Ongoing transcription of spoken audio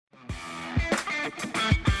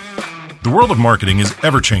The world of marketing is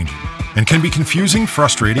ever-changing and can be confusing,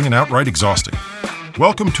 frustrating, and outright exhausting.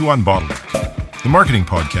 Welcome to Unbottleneck, the marketing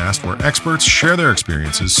podcast where experts share their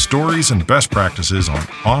experiences, stories, and best practices on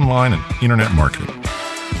online and internet marketing.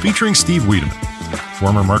 Featuring Steve Wiedemann,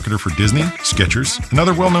 former marketer for Disney, Skechers, and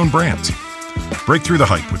other well-known brands. Break through the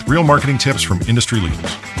hype with real marketing tips from industry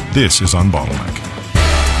leaders. This is Unbottleneck.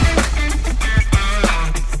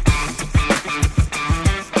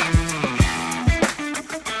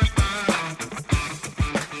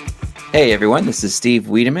 Hey everyone, this is Steve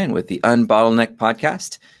Wiedemann with the Unbottleneck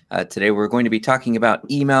podcast. Today we're going to be talking about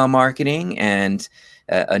email marketing and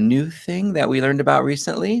a new thing that we learned about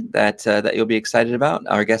recently that you'll be excited about.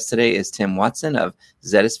 Our guest today is Tim Watson of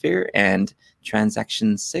Zetasphere and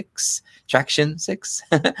Traction 6.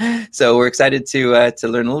 So we're excited to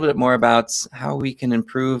learn a little bit more about how we can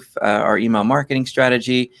improve our email marketing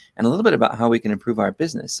strategy and a little bit about how we can improve our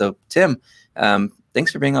business. So Tim,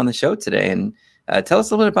 thanks for being on the show today, and tell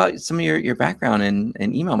us a little bit about some of your background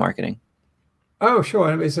in email marketing. Oh,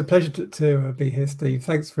 sure. It's a pleasure to be here, Steve.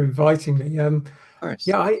 Thanks for inviting me. Of course.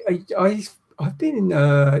 Yeah, I've been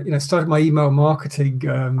in, started my email marketing,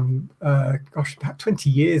 about 20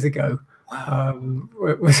 years ago. Wow.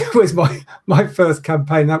 Was my first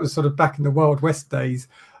campaign. That was sort of back in the Wild West days.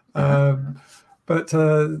 But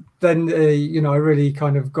then, I really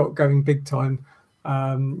kind of got going big time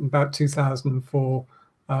about 2004.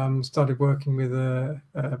 Started working with a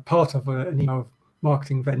part of an email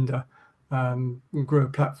marketing vendor, grew a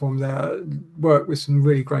platform there, worked with some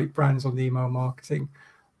really great brands on the email marketing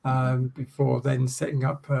before then setting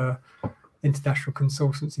up international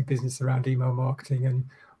consultancy business around email marketing, and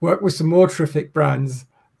worked with some more terrific brands,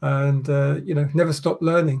 and never stopped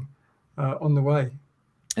learning on the way.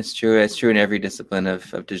 It's true. It's true in every discipline of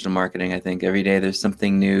digital marketing. I think every day there's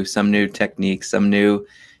something new, some new technique, some new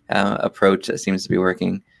approach that seems to be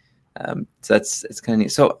working. So it's kind of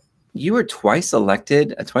neat. So you were a twice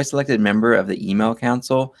elected member of the Email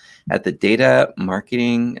Council at the Data and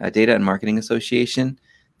Marketing Association.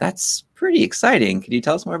 That's pretty exciting. Can you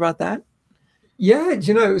tell us more about that? Yeah,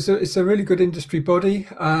 it's a really good industry body,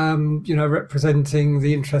 representing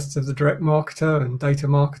the interests of the direct marketer and data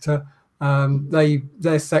marketer.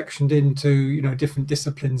 They're sectioned into different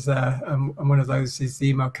disciplines there, and one of those is the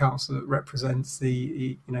Email Council that represents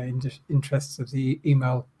the interests of the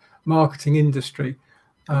email marketing industry.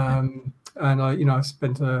 And I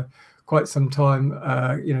spent quite some time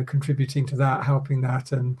contributing to that, helping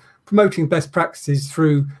that, and promoting best practices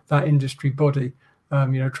through that industry body.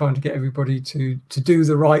 Trying to get everybody to do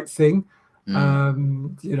the right thing.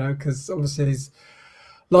 Because obviously there's,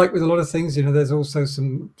 like with a lot of things, there's also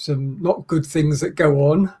some not good things that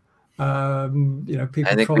go on. People.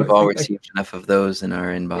 I think we've all received enough of those in our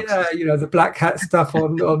inbox. Yeah, the black hat stuff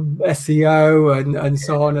on SEO and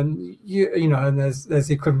so on, and and there's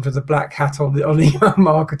the equivalent of the black hat on email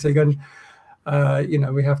marketing,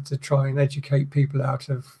 and we have to try and educate people out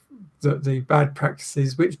of the bad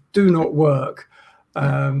practices which do not work.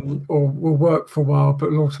 Or will work for a while, but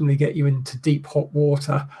will ultimately get you into deep hot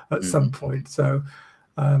water at some point. So,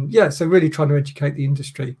 so really trying to educate the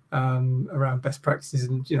industry around best practices,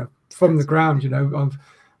 and from the ground. I've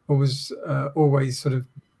always sort of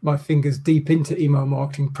my fingers deep into email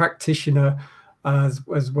marketing, practitioner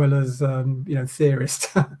as well as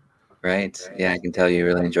theorist. Right. Yeah, I can tell you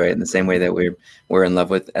really enjoy it in the same way that we're in love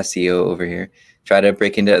with SEO over here. Try to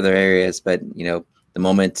break into other areas, but the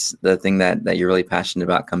moment the thing that you're really passionate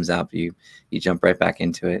about comes out, you jump right back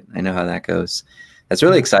into it. I know how that goes. That's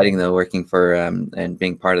really exciting, though, working for and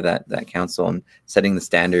being part of that council and setting the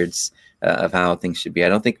standards of how things should be. I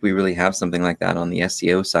don't think we really have something like that on the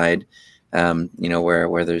SEO side,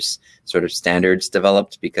 where there's sort of standards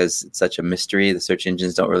developed, because it's such a mystery. The search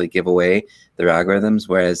engines don't really give away their algorithms,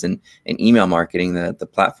 whereas in email marketing, the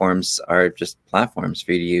platforms are just platforms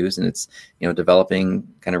for you to use, and it's developing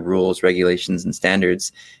kind of rules, regulations, and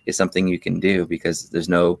standards is something you can do, because there's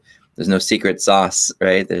no secret sauce,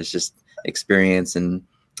 right? There's just experience and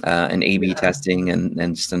A/B testing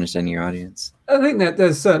and just understanding your audience. I think that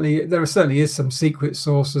there certainly is some secret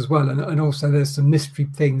sauce as well, and also there's some mystery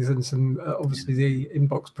things, and some obviously the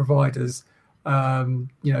inbox providers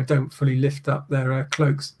don't fully lift up their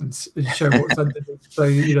cloaks and show what's underneath. So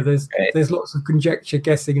there's lots of conjecture,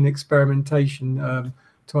 guessing, and experimentation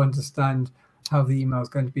to understand how the email is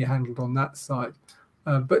going to be handled on that side.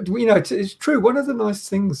 But it's true. One of the nice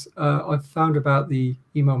things I've found about the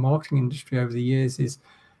email marketing industry over the years is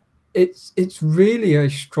it's really a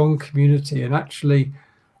strong community, and actually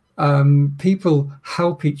people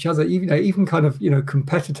help each other. Even kind of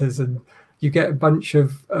competitors, and you get a bunch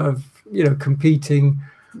of competing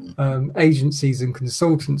agencies and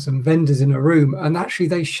consultants and vendors in a room, and actually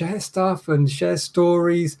they share stuff and share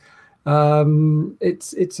stories.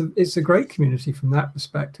 It's a great community from that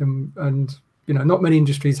perspective, and not many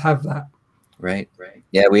industries have that. Right.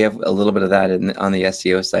 Yeah, we have a little bit of that on the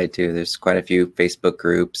SEO side too. There's quite a few Facebook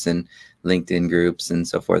groups and LinkedIn groups and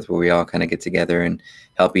so forth where we all kind of get together and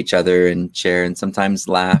help each other and share, and sometimes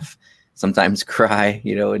laugh, sometimes cry,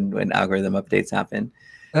 when algorithm updates happen.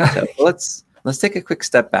 So let's take a quick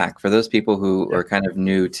step back for those people who are kind of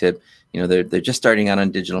new to, they're just starting out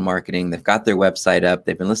on digital marketing. They've got their website up.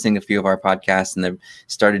 They've been listening to a few of our podcasts and they've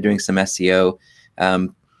started doing some SEO.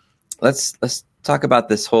 Let's talk about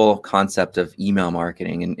this whole concept of email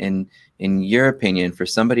marketing. And in your opinion, for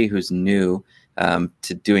somebody who's new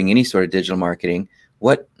to doing any sort of digital marketing,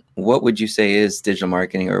 what would you say is digital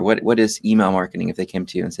marketing, or what is email marketing? If they came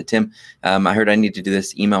to you and said, Tim, I heard I need to do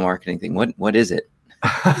this email marketing thing. What is it?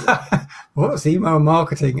 What's email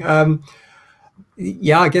marketing? I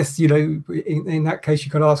guess, in that case,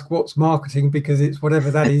 you could ask what's marketing, because it's whatever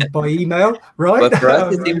that is by email, right? But for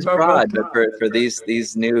us, it seems broad. But for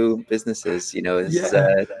these new businesses, it's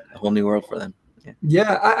a whole new world for them.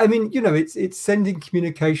 I mean, it's sending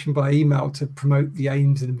communication by email to promote the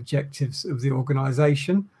aims and objectives of the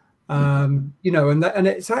organization. And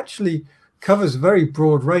it's actually covers a very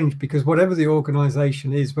broad range, because whatever the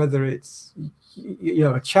organization is, whether it's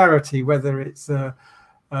a charity, whether it's a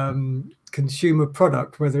consumer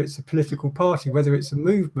product, whether it's a political party, whether it's a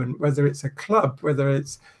movement, whether it's a club, whether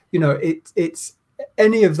it's it's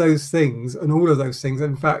any of those things, and all of those things.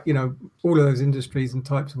 In fact, all of those industries and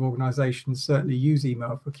types of organizations certainly use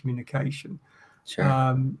email for communication. Sure.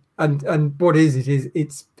 And what is it?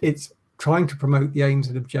 It's trying to promote the aims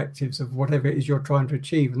and objectives of whatever it is you're trying to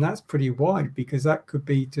achieve, and that's pretty wide, because that could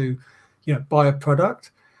be to buy a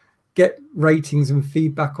product, get ratings and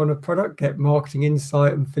feedback on a product, get marketing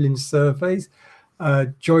insight and fill in surveys,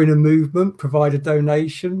 join a movement, provide a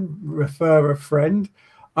donation, refer a friend,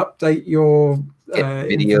 update your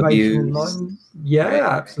video views. Online.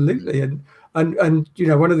 Absolutely. And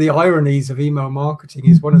one of the ironies of email marketing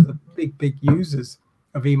is one of the big users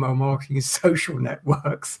of email marketing is social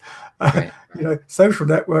networks. Right. Social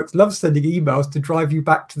networks love sending emails to drive you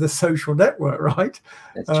back to the social network, right?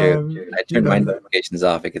 That's true. I turn my notifications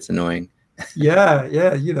off. It gets annoying.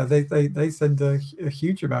 They send a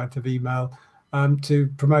huge amount of email to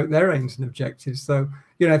promote their aims and objectives. So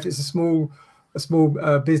if it's a small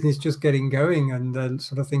business just getting going and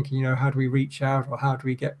sort of thinking, how do we reach out, or how do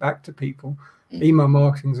we get back to people? Email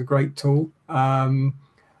marketing is a great tool.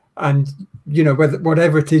 And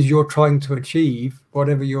whatever it is you're trying to achieve,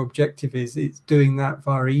 whatever your objective is, it's doing that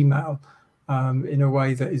via email in a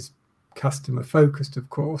way that is customer focused, of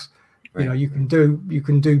course. Right. You can do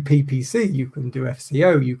PPC, you can do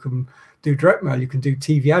FCO, you can do direct mail, you can do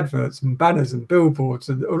TV adverts and banners and billboards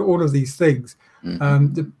and all of these things.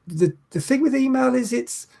 The thing with email is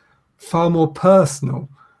it's far more personal.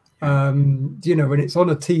 When it's on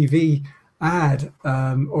a TV ad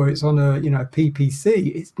or it's on a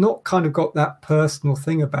PPC, it's not kind of got that personal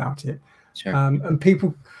thing about it. Sure. And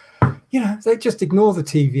people, they just ignore the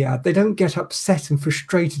TV ad. They don't get upset and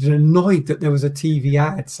frustrated and annoyed that there was a TV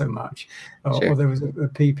ad so much, or there was a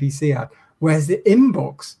PPC ad. Whereas the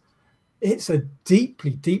inbox, it's a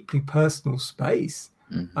deeply personal space.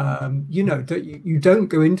 You don't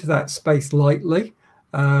go into that space lightly,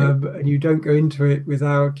 and you don't go into it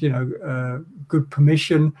without good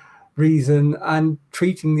permission, reason, and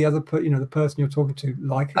treating the other the person you're talking to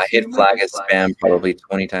like I hit flag as spam probably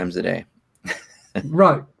 20 times a day.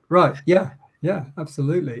 right yeah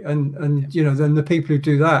absolutely. And then the people who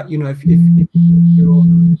do that, if you're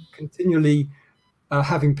continually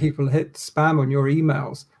having people hit spam on your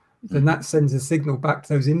emails, then that sends a signal back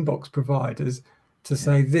to those inbox providers to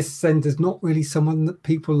say this sender's not really someone that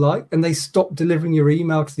people like, and they stop delivering your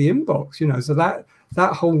email to the inbox. So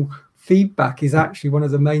that whole feedback is actually one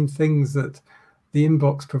of the main things that the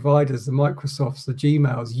inbox providers, the Microsofts, the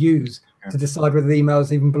Gmails use to decide whether the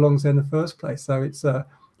emails even belongs there in the first place. So it's a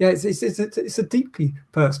deeply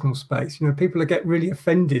personal space. People get really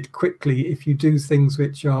offended quickly if you do things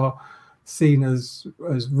which are seen as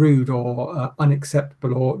rude or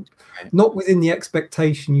unacceptable, or not within the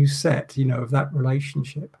expectation you set, of that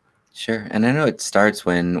relationship. Sure. And I know it starts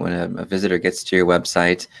when a visitor gets to your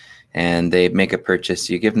website and they make a purchase.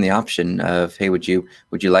 You give them the option of, hey, would you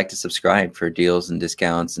like to subscribe for deals and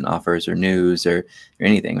discounts and offers or news or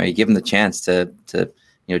anything? Or you give them the chance to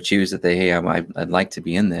choose that I'd like to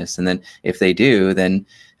be in this. And then if they do, then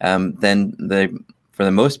for for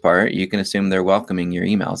the most part, you can assume they're welcoming your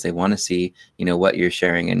emails. They want to see, what you're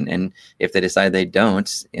sharing. And if they decide they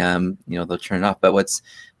don't, they'll turn it off. But what's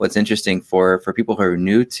interesting for people who are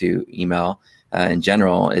new to email in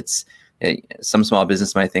general, it's some small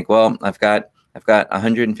business might think, well, I've got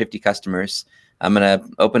 150 customers. I'm going to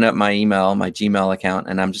open up my Gmail account,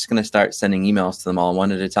 and I'm just going to start sending emails to them all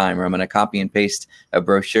one at a time, or I'm going to copy and paste a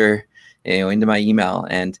brochure, into my email.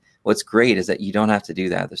 And what's great is that you don't have to do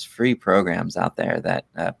that. There's free programs out there,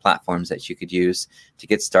 that platforms that you could use to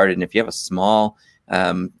get started. And if you have a small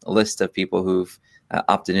list of people who've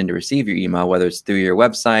opted in to receive your email, whether it's through your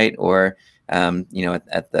website or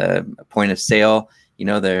at the point of sale,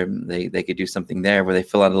 they could do something there where they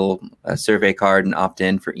fill out a little survey card and opt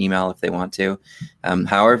in for email if they want to.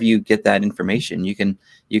 However you get that information, you can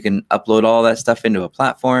upload all that stuff into a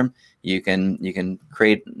platform. You can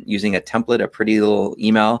create, using a template, a pretty little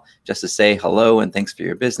email just to say hello and thanks for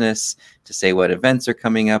your business, to say what events are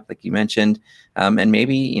coming up, like you mentioned, and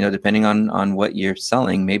maybe, depending on what you're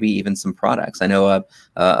selling, maybe even some products. I know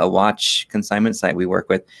a watch consignment site we work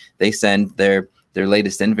with, they send their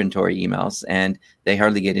latest inventory emails, and they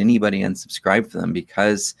hardly get anybody unsubscribed for them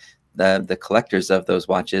because the collectors of those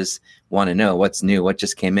watches want to know what's new, what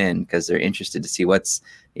just came in, because they're interested to see what's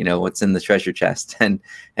in the treasure chest.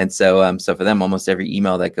 And so for them, almost every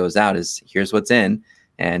email that goes out is, here's what's in,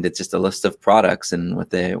 and it's just a list of products and what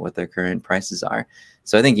their current prices are.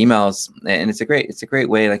 So I think emails, and it's a great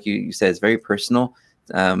way, like you said, it's very personal.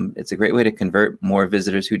 It's a great way to convert more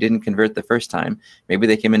visitors who didn't convert the first time. Maybe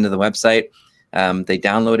they came into the website, they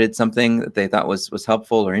downloaded something that they thought was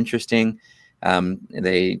helpful or interesting.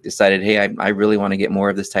 They decided, hey, I really want to get more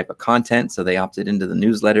of this type of content. So they opted into the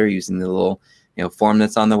newsletter using the little form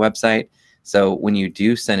that's on the website. So when you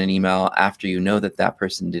do send an email after you know that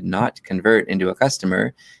person did not convert into a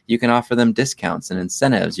customer, you can offer them discounts and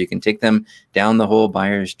incentives. You can take them down the whole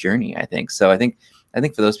buyer's journey, I think. So I think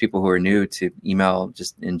for those people who are new to email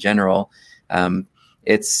just in general,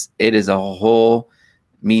 it is a whole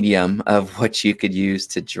medium of what you could use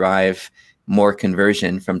to drive more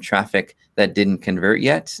conversion from traffic that didn't convert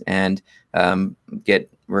yet, and get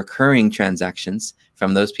recurring transactions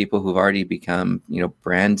from those people who've already become,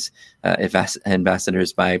 brand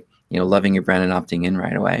ambassadors by, loving your brand and opting in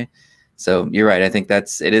right away. So you're right. I think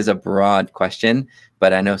it is a broad question,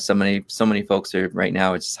 but I know so many folks are right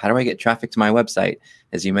now, it's just, how do I get traffic to my website?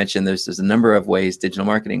 As you mentioned, there's a number of ways digital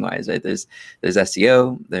marketing wise, right? There's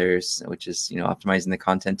SEO, which is, optimizing the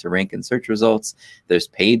content to rank in search results. There's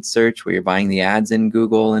paid search where you're buying the ads in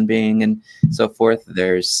Google and Bing and so forth.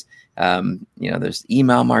 There's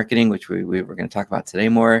email marketing, which we're going to talk about today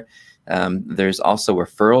more. There's also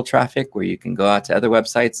referral traffic where you can go out to other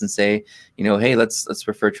websites and say, hey, let's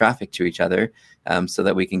refer traffic to each other, so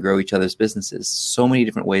that we can grow each other's businesses. So many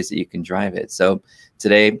different ways that you can drive it. So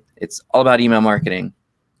today it's all about email marketing.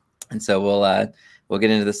 And so we'll get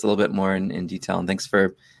into this a little bit more in detail. And thanks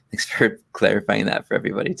for clarifying that for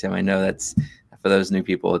everybody, Tim. I know that's, for those new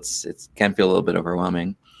people, it can feel a little bit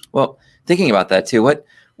overwhelming. Well, thinking about that too, what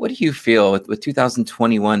do you feel with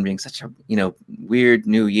 2021 being such a weird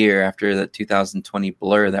new year after the 2020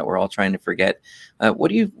 blur that we're all trying to forget? What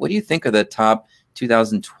do you think are the top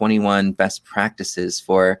 2021 best practices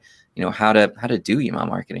for how to do email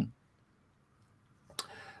marketing?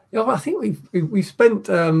 Yeah, well, I think we've spent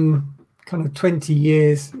kind of 20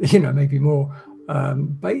 years, maybe more,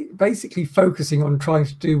 basically focusing on trying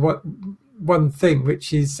to do one thing,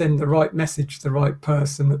 which is send the right message to the right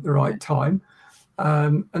person at the right time.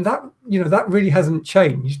 And that really hasn't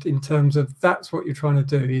changed in terms of that's what you're trying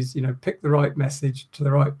to do is, pick the right message to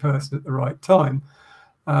the right person at the right time.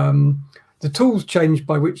 The tools change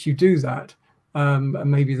by which you do that. And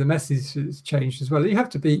maybe the message has changed as well. You have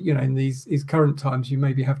to be, in these current times, you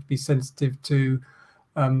maybe have to be sensitive to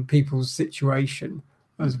people's situation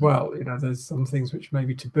as well. There's some things which may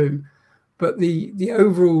be taboo, but the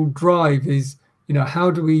overall drive is, how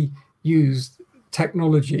do we use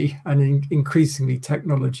technology and increasingly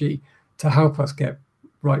technology to help us get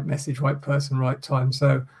right message, right person, right time.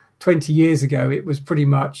 So 20 years ago, it was pretty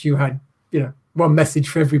much you had, one message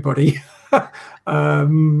for everybody.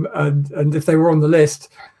 And if they were on the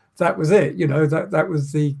list, that was it. That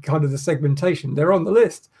was the kind of the segmentation. They're on the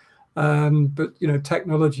list. But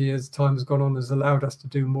technology, as time has gone on, has allowed us to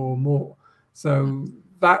do more and more. So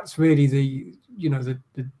that's really the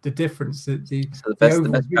difference. So the best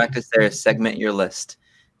practice there is segment your list.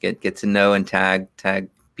 Get to know and tag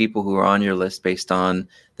people who are on your list based on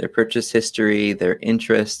their purchase history, their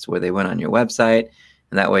interests, where they went on your website.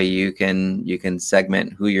 And that way you can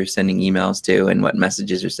segment who you're sending emails to and what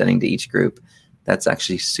messages you're sending to each group. That's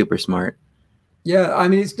actually super smart. Yeah, I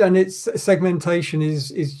mean, it's segmentation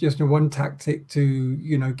is just one tactic to,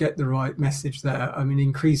 get the right message there. I mean,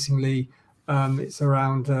 increasingly, it's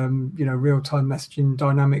around, real-time messaging,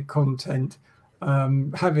 dynamic content,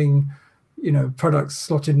 having, products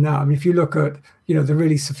slotted now. I mean, if you look at, the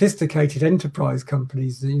really sophisticated enterprise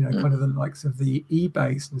companies, kind of the likes of the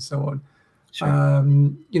eBay and so on, Sure.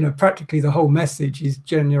 practically the whole message is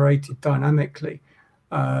generated dynamically.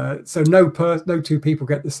 So no two people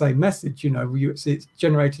get the same message. It's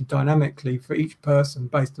generated dynamically for each person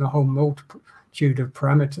based on a whole multitude of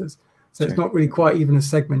parameters. So It's not really quite even a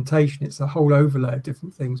segmentation. It's a whole overlay of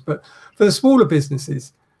different things. But for the smaller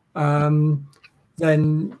businesses, then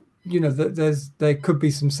there could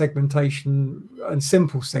be some segmentation and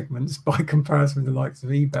simple segments by comparison with the likes of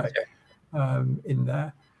eBay in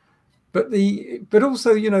there. But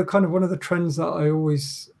also, kind of one of the trends that I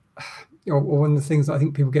always, or one of the things that I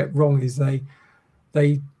think people get wrong is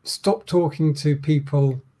they stop talking to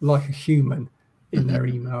people like a human in their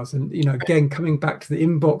emails. And, again, coming back to the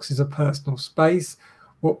inbox is a personal space.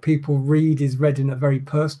 What people read is read in a very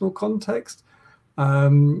personal context.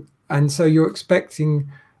 And so you're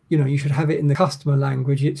expecting, you should have it in the customer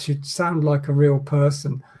language. It should sound like a real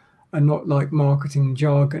person and not like marketing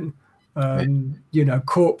jargon,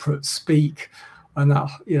 corporate speak and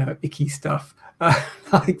that, icky stuff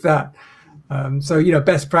like that. So,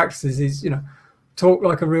 best practices is, talk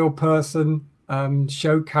like a real person,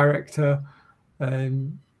 show character,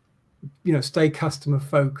 stay customer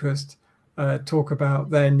focused, talk about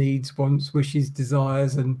their needs, wants, wishes,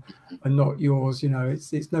 desires, and not yours.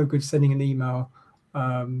 It's no good sending an email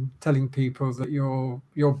telling people that you're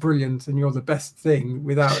brilliant and you're the best thing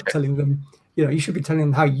without telling them, you should be telling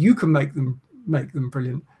them how you can make them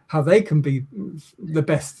brilliant, how they can be the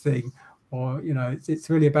best thing. Or, it's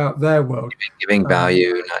really about their world. Giving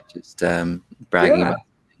value, not just bragging about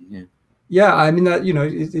it. Yeah, I mean, that,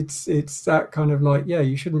 it's that kind of like,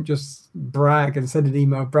 you shouldn't just brag and send an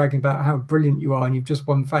email bragging about how brilliant you are and you've just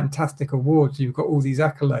won fantastic awards, you've got all these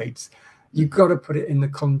accolades. You've got to put it in the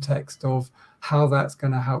context of how that's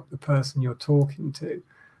going to help the person you're talking to.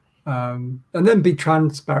 And then be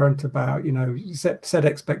transparent about, set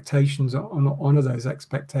expectations, honor those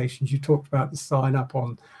expectations. You talked about the sign up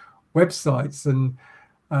on websites and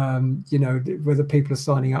whether people are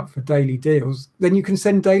signing up for daily deals, then you can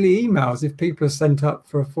send daily emails. If people are sent up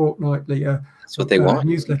for a fortnightly that's what they want.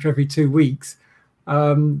 Newsletter every 2 weeks,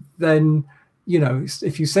 then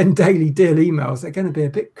if you send daily deal emails, they're going to be a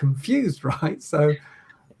bit confused, right? So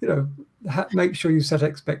make sure you set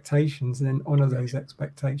expectations and then honor those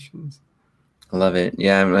expectations. I love it.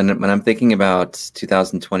 Yeah, when I'm thinking about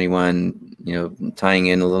 2021, tying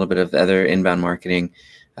in a little bit of other inbound marketing,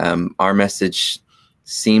 our message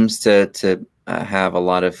seems to have a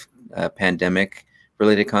lot of pandemic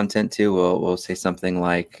related content too. We'll say something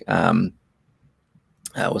like trying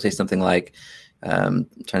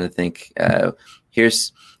to think,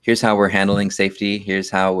 here's how we're handling safety. Here's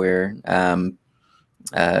how we're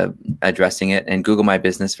addressing it. And Google My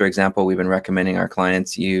Business, for example, we've been recommending our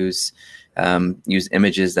clients use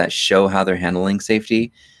images that show how they're handling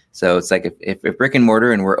safety. So it's like if brick and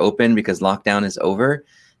mortar and we're open because lockdown is over,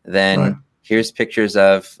 then here's pictures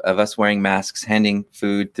of us wearing masks, handing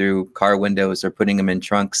food through car windows or putting them in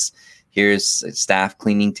trunks. Here's staff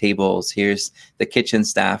cleaning tables. Here's the kitchen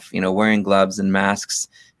staff, wearing gloves and masks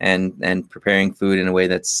and preparing food in a way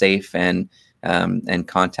that's safe and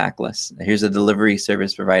contactless. Here's a delivery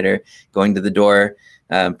service provider going to the door,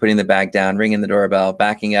 putting the bag down, ringing the doorbell,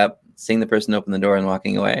 backing up, seeing the person open the door and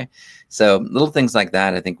walking away. So little things like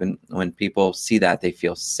that. I think when people see that, they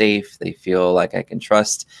feel safe. They feel like I can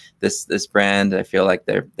trust this brand. I feel like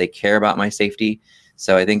they care about my safety.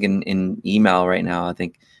 So I think in email right now, I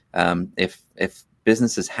think if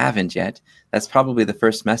businesses haven't yet, that's probably the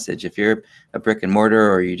first message. If you're a brick and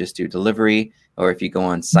mortar or you just do delivery, or if you go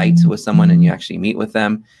on site with someone and you actually meet with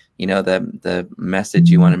them, the message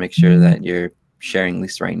you want to make sure that you're sharing, at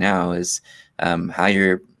least right now, is how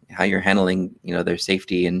you're handling, their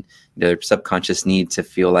safety and their subconscious need to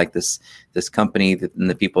feel like this company and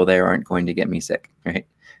the people there aren't going to get me sick, right?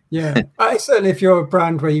 Yeah, certainly if you're a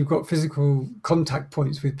brand where you've got physical contact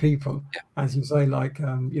points with people, as you say, like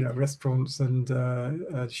restaurants and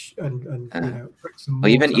bricks and mortar. Well,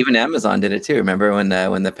 even Amazon did it too. Remember when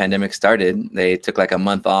the pandemic started, they took like a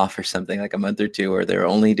month off or something, like a month or two, where they're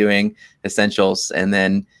only doing essentials, and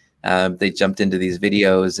then they jumped into these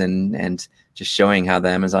videos and just showing how the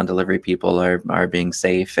Amazon delivery people are being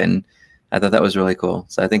safe, and I thought that was really cool.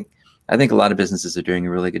 So I think a lot of businesses are doing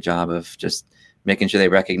a really good job of just making sure they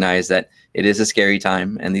recognize that it is a scary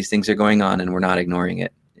time and these things are going on and we're not ignoring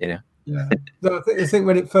it. Yeah. I think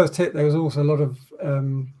when it first hit, there was also a lot of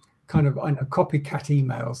kind of copycat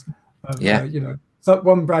emails. So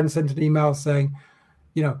one brand sent an email saying,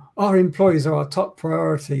 our employees are our top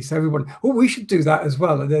priority. So everyone, we should do that as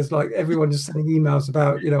well. And there's like everyone just sending emails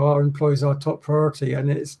about, our employees are our top priority.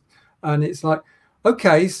 And it's like,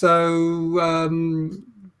 okay, so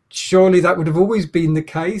surely that would have always been the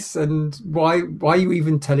case. And why are you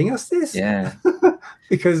even telling us this? Yeah.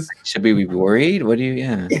 Because should we be worried? What do you?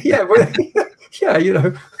 Yeah. Yeah. Well, yeah.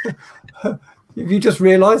 Have you just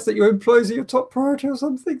realized that your employees are your top priority or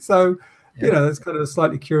something? So, that's kind of a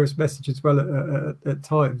slightly curious message as well at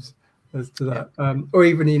times as to that. Or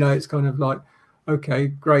even, it's kind of like, okay,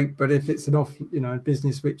 great. But if it's an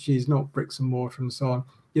business which is not bricks and mortar and so on,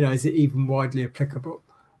 is it even widely applicable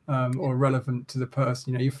or relevant to the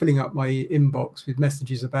person? You're filling up my inbox with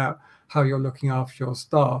messages about how you're looking after your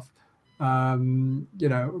staff.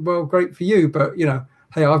 Well, great for you, but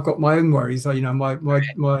hey, I've got my own worries.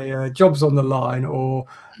 My job's on the line, or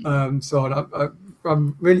so on.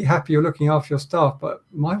 I'm really happy you're looking after your staff, but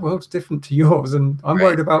my world's different to yours, and I'm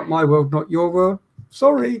worried about my world, not your world.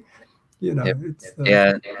 Sorry, which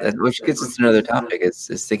gets us to another topic.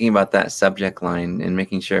 It's thinking about that subject line and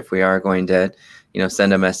making sure if we are going to,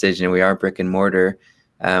 send a message and we are brick and mortar,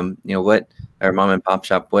 what our mom and pop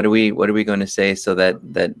shop, what are we going to say so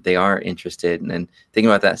that they are interested? And then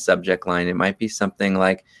thinking about that subject line, it might be something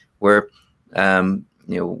like we're,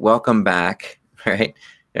 welcome back, right?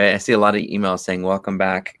 I see a lot of emails saying welcome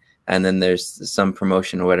back, and then there's some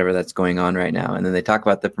promotion or whatever that's going on right now, and then they talk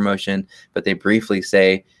about the promotion, but they briefly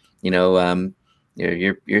say, your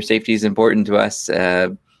safety is important to us.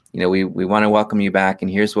 We want to welcome you back, and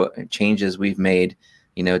here's what changes we've made,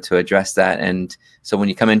 to address that. And so when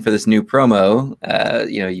you come in for this new promo,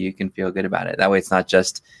 you can feel good about it. That way, it's not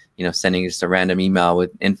just sending just a random email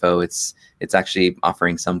with info. It's actually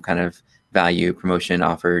offering some kind of value, promotion,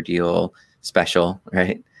 offer, deal, special,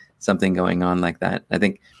 right? Something going on like that. I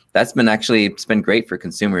think it's been great for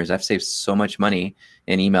consumers. I've saved so much money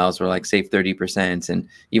in emails where like save 30%. And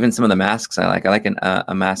even some of the masks I like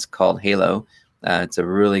a mask called Halo. It's a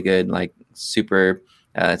really good, like super,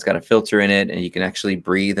 it's got a filter in it and you can actually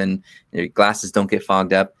breathe and your glasses don't get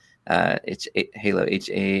fogged up. It's Halo,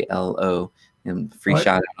 Halo. And free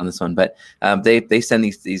shout out on this one. But they send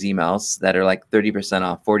these emails that are like 30%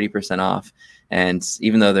 off, 40% off. And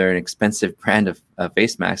even though they're an expensive brand of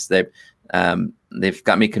face masks, they've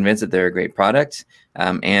got me convinced that they're a great product.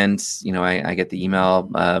 And I get the email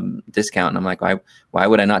discount, and I'm like, why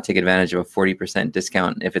would I not take advantage of a 40%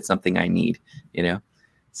 discount if it's something I need?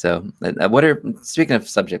 So speaking of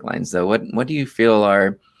subject lines though, what do you feel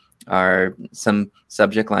are some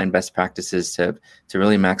subject line best practices to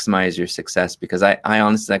really maximize your success? Because I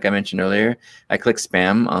honestly, like I mentioned earlier, I click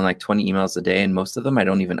spam on like 20 emails a day, and most of them I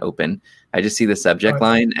don't even open. I just see the subject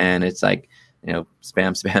line and it's like, spam,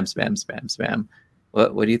 spam, spam, spam, spam.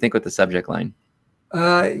 What do you think with the subject line?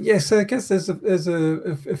 So I guess there's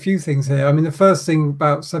a few things here. I mean, the first thing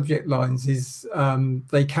about subject lines is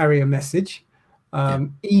they carry a message,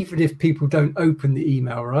 even if people don't open the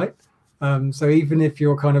email, right? So even if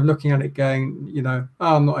you're kind of looking at it going,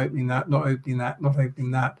 I'm not opening that, not opening that, not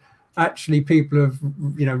opening that, actually people have,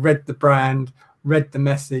 read the brand, read the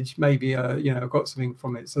message, maybe, got something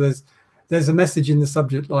from it. So there's a message in the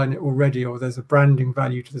subject line already, or there's a branding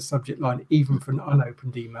value to the subject line, even for an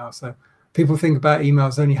unopened email. So people think about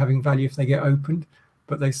emails only having value if they get opened,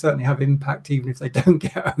 but they certainly have impact even if they don't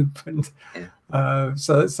get opened. Yeah.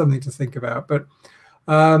 So that's something to think about. But,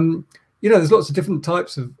 there's lots of different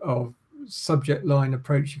types of subject line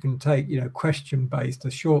approach you can take, question based,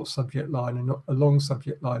 a short subject line and not a long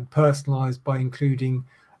subject line, personalized by including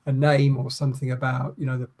a name or something about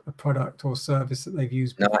a product or service that they've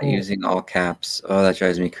used before. Not using all caps. Oh, that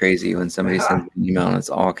drives me crazy when somebody sends an email and it's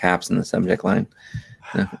all caps in the subject line.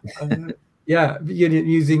 Using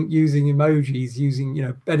emojis,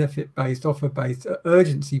 using benefit based, offer based,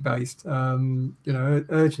 urgency based.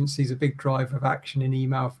 Urgency is a big driver of action in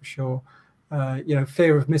email for sure.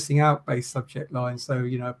 Fear of missing out based subject lines. So,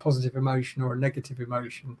 a positive emotion or a negative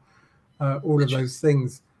emotion, all of those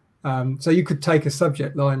things. So you could take a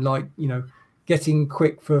subject line like, getting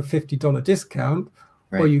quick for a $50 discount,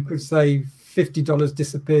 or you could say $50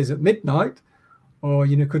 disappears at midnight, or,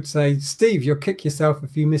 could say, Steve, you'll kick yourself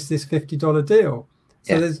if you miss this $50 deal.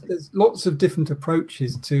 So there's lots of different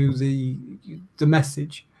approaches to the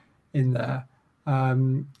message in there.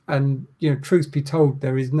 And truth be told,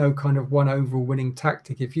 there is no kind of one overall winning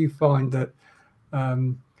tactic. If you find that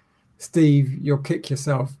Steve, you'll kick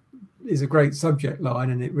yourself is a great subject line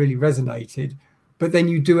and it really resonated, but then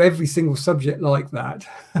you do every single subject like that,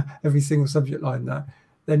 every single subject line that,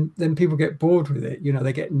 then people get bored with it.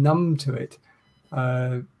 They get numb to it.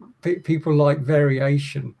 People like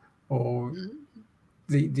variation, or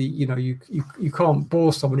you can't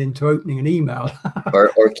bore someone into opening an email,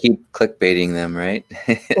 or keep clickbaiting them, right?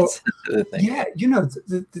 Yeah,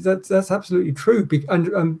 that's absolutely true.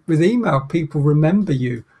 And with email, people remember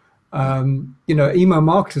you. Email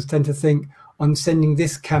marketers tend to think, I'm sending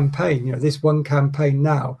this campaign, this one campaign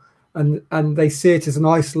now, and they see it as an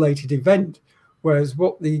isolated event, whereas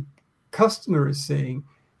what the customer is seeing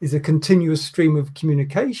is a continuous stream of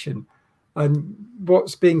communication. And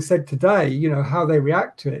what's being said today, how they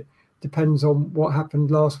react to it depends on what happened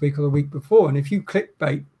last week or the week before. And if you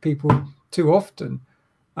clickbait people too often,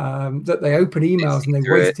 that they open emails and they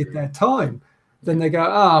wasted their time, then they go,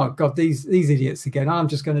 oh God, these idiots again. I'm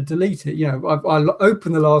just going to delete it. I'll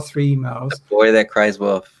open the last 3 emails. The boy that cries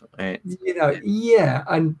wolf, right? Yeah,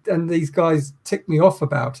 and these guys tick me off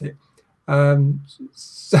about it.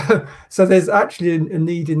 So there's actually a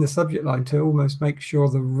need in the subject line to almost make sure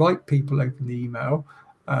the right people open the email.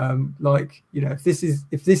 If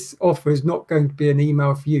this offer is not going to be an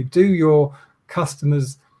email for you, do your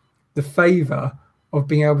customers the favor of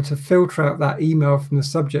being able to filter out that email from the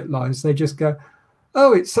subject line. So they just go,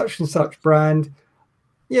 oh, it's such and such brand.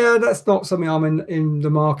 Yeah, that's not something I'm in the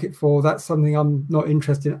market for. That's something I'm not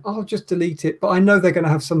interested in. I'll just delete it. But I know they're going to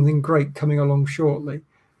have something great coming along shortly.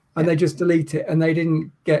 And they just delete it, and they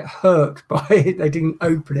didn't get hurt by it. They didn't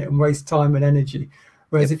open it and waste time and energy.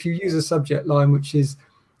 Whereas if you use a subject line, which is,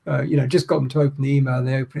 just got them to open the email, and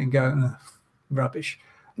they open it and go, rubbish.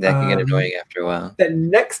 That can get annoying after a while. Then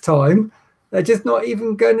next time, they're just not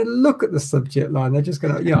even going to look at the subject line. They're just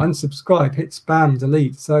going to, unsubscribe, hit spam,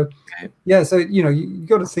 delete. So, you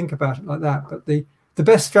got to think about it like that. But the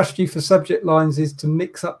best strategy for subject lines is to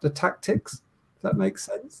mix up the tactics. Does that make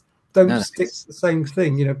sense? Don't stick to the same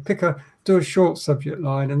thing. Do a short subject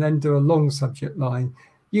line and then do a long subject line.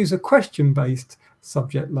 Use a question-based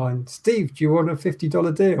subject line. Steve, do you want a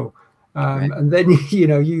 $50 deal? And then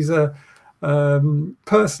use a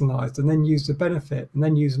personalized, and then use the benefit, and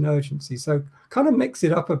then use an urgency. So kind of mix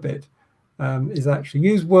it up a bit. Is actually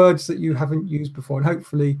use words that you haven't used before, and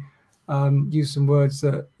hopefully use some words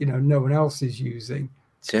that no one else is using.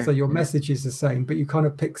 Sure. So your message is the same, but you kind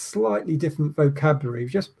of pick slightly different vocabulary.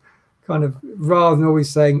 Just kind of, rather than always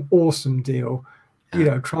saying awesome deal,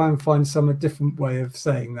 try and find some different way of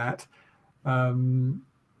saying that. Out of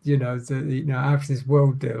this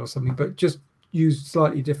world deal or something, but just use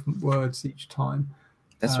slightly different words each time.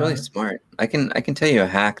 That's really smart. I can tell you a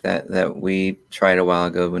hack that we tried a while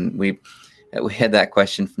ago when we had that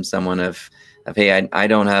question from someone of hey, I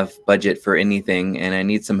don't have budget for anything and I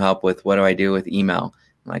need some help with what do I do with email.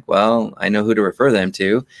 I'm like, well, I know who to refer them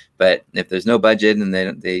to, but if there's no budget and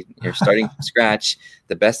you're starting from scratch,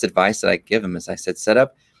 the best advice that I give them is I said, set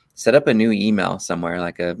up a new email somewhere,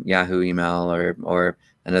 like a Yahoo email or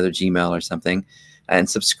another Gmail or something, and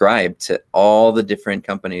subscribe to all the different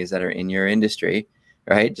companies that are in your industry,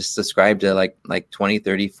 right? Just subscribe to like 20,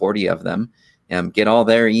 30, 40 of them, get all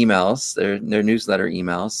their emails, their newsletter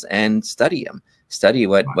emails, and study them. Study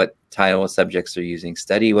what title subjects they're using.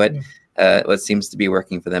 Study what seems to be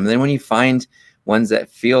working for them. And then when you find ones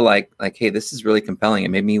that feel like, hey, this is really compelling,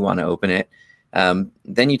 it made me want to open it.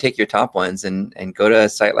 Then you take your top ones and go to a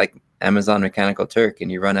site like Amazon Mechanical Turk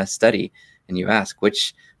and you run a study and you ask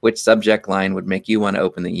which subject line would make you want to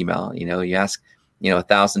open the email. You ask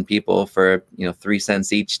 1,000 people for 3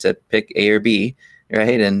 cents each to pick A or B,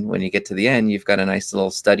 right? And when you get to the end, you've got a nice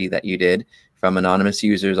little study that you did from anonymous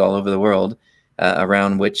users all over the world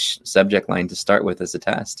around which subject line to start with as a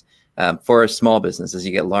test. For a small business, as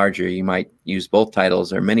you get larger, you might use both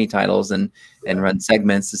titles or many titles and run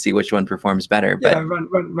segments to see which one performs better. Yeah,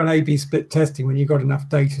 run A/B split testing when you've got enough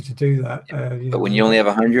data to do that. But when you only have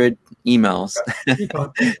 100 emails, you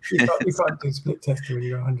can't do split testing when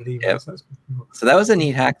you got 100 emails. Yep. So that was a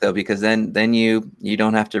neat hack though, because then you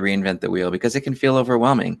don't have to reinvent the wheel, because it can feel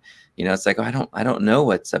overwhelming. It's like, oh, I don't know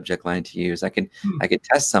what subject line to use. I could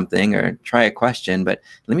test something or try a question, but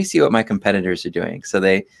let me see what my competitors are doing. So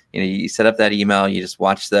you set up that email, you just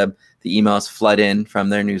watch the emails flood in from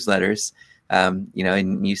their newsletters, and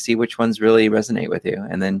you see which ones really resonate with you,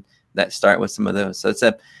 and then start with some of those. So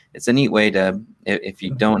it's a neat way to, if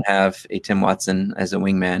you don't have a Tim Watson as a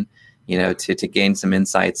wingman, to gain some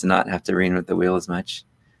insights and not have to reinvent the wheel as much.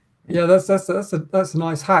 Yeah, that's a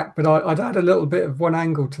nice hack, but I'd add a little bit of one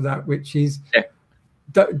angle to that, which is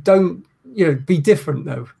don't be different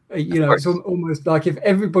though. It's almost like if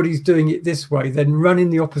everybody's doing it this way, then run in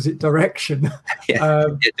the opposite direction.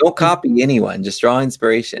 Don't copy anyone, just draw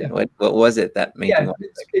inspiration. What was it that made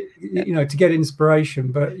you want to get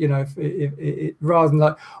inspiration? But if rather than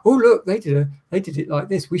like, oh look, they did it like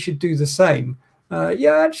this, we should do the same.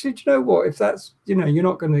 Actually, do you know what? If that's you're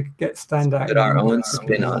not going to get stand out. Put our own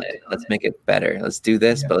spin on it. Let's make it better. Let's do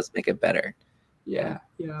this, but let's make it better. Yeah.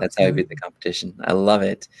 That's how we beat the competition. I love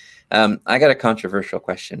it. I got a controversial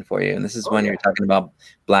question for you, and this is when you're talking about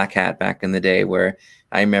Black Hat back in the day, where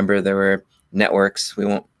I remember there were networks. We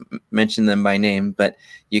won't mention them by name, but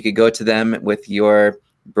you could go to them with your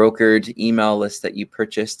brokered email list that you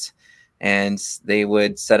purchased, and they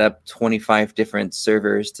would set up 25 different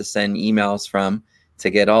servers to send emails from to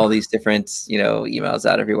get all these different emails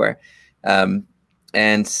out everywhere.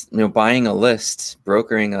 And buying a list,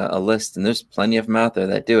 brokering a list, and there's plenty of them out there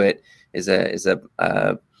that do it, is a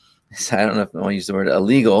I don't know if I want to use the word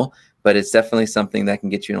illegal, but it's definitely something that can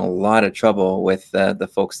get you in a lot of trouble with the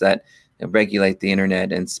folks that regulate the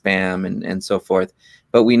internet and spam and so forth.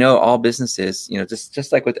 But we know all businesses,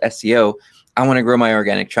 just like with SEO, I want to grow my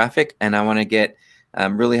organic traffic and I want to get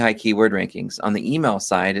really high keyword rankings. On the email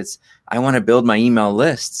side, I want to build my email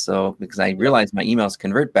list. So because I realize my emails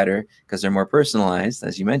convert better because they're more personalized,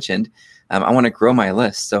 as you mentioned, I want to grow my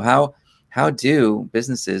list. So how do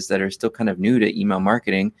businesses that are still kind of new to email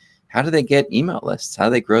marketing, how do they get email lists? How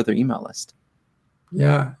do they grow their email list?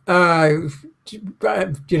 Yeah. Let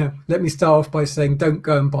me start off by saying, don't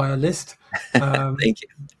go and buy a list. Thank you.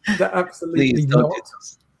 Absolutely not.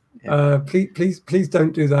 Please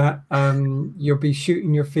don't do that. You'll be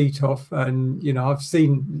shooting your feet off. And I've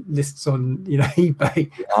seen lists on eBay,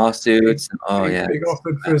 lawsuits. Big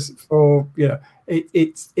offered for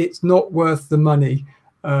it's not worth the money.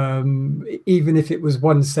 Even if it was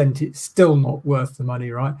 1 cent, it's still not worth the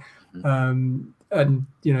money, right? And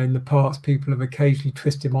in the past, people have occasionally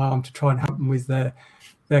twisted my arm to try and help them with their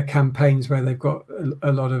campaigns where they've got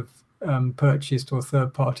a lot of purchased or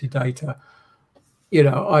third-party data.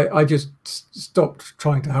 I just stopped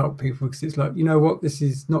trying to help people because it's like, what, this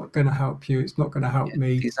is not going to help you. It's not going to help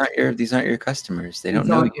me. These aren't your customers. They don't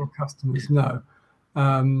know you. Your customers, no.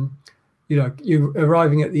 You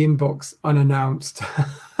arriving at the inbox unannounced.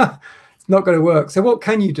 It's not going to work. So what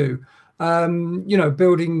can you do?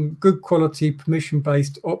 Building good quality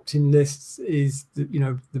permission-based opt-in lists is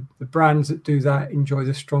the brands that do that enjoy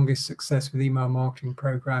the strongest success with email marketing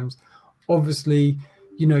programs. Obviously,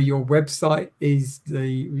 your website is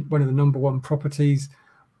one of the number one properties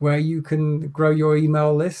where you can grow your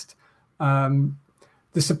email list. The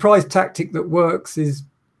surprise tactic that works is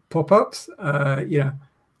pop-ups.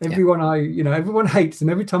 Everyone hates them.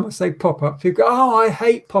 Every time I say pop-up, people go, "Oh, I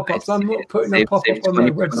hate pop-ups. I'm not putting a pop-up on my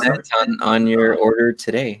website." On your order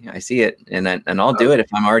today, I see it, and I'll do it if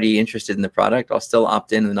I'm already interested in the product. I'll still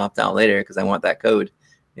opt in and opt out later because I want that code.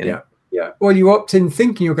 Yeah. Well, you opt in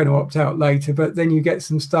thinking you're going to opt out later, but then you get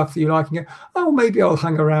some stuff that you like and go, "Oh, maybe I'll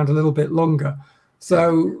hang around a little bit longer."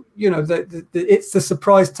 So it's the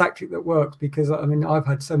surprise tactic that works, because I've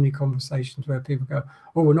had so many conversations where people go,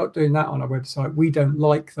 "Oh, we're not doing that on our website. We don't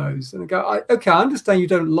like those." And I go, "Okay, I understand you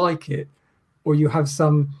don't like it, or you have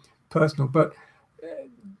some personal, but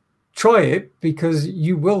try it because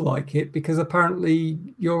you will like it, because apparently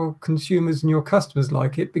your consumers and your customers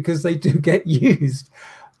like it because they do get used."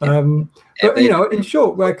 But in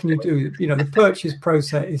short, where can you do it? The purchase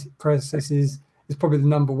process is probably the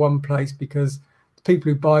number one place, because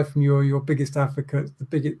people who buy from you are your biggest advocates.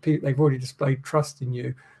 They've already displayed trust in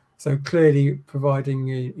you. So clearly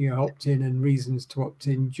providing opt-in and reasons to opt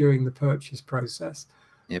in during the purchase process.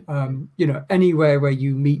 Yep. Anywhere where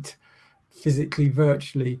you meet physically,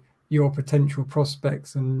 virtually, your potential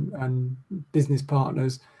prospects and business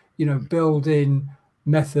partners, build in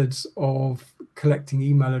methods of collecting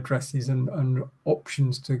email addresses and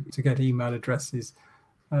options to get email addresses.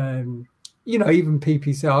 Even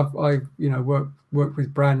PPC, I've worked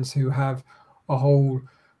with brands who have a whole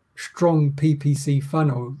strong PPC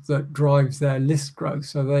funnel that drives their list growth.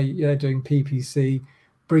 So they're doing PPC,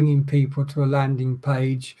 bringing people to a landing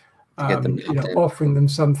page, offering them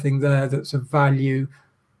something there that's of value.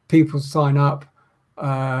 People sign up,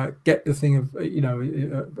 get the thing of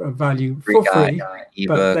a value for free.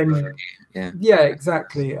 But then,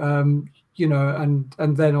 exactly. And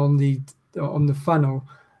then on the funnel,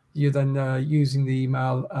 you're then using the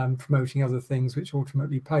email promoting other things, which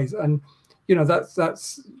ultimately pays. And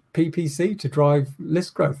that's PPC to drive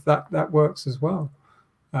list growth. That works as well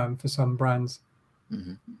for some brands.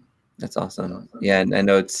 Mm-hmm. That's awesome. Yeah, and I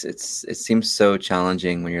know it seems so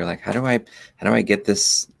challenging when you're like, how do I get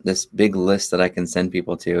this big list that I can send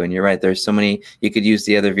people to? And you're right, there's so many. You could use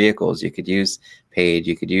the other vehicles. You could use paid.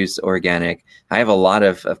 You could use organic. I have a lot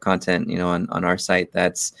of content, on our site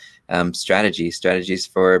that's strategies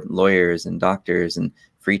for lawyers and doctors and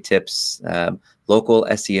free tips, local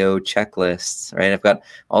SEO checklists. Right, I've got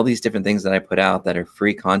all these different things that I put out that are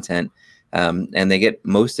free content. And they get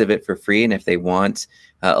most of it for free. And if they want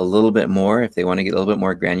a little bit more, if they want to get a little bit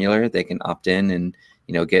more granular, they can opt in and,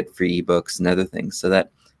 get free ebooks and other things. So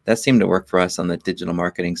that seemed to work for us on the digital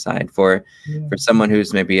marketing side. For someone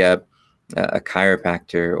who's maybe a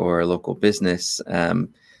chiropractor or a local business,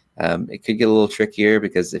 it could get a little trickier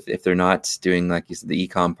because if they're not doing, like you said, the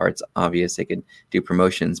e-com part's obvious, they could do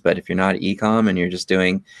promotions. But if you're not e-com and you're just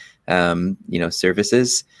doing,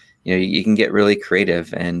 services, you can get really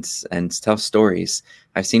creative and tell stories.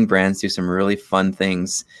 I've seen brands do some really fun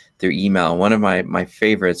things through email. One of my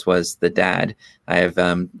favorites was the dad. I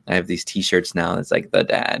have these T-shirts now that's like the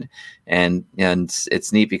dad, and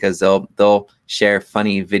it's neat because they'll share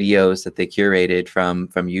funny videos that they curated from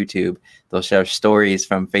YouTube. They'll share stories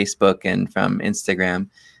from Facebook and from Instagram,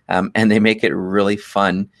 and they make it really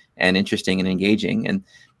fun and interesting and engaging. And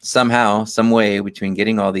somehow, some way between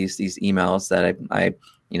getting all these emails that I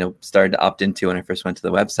started to opt into when I first went to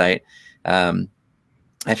the website,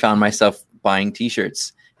 I found myself buying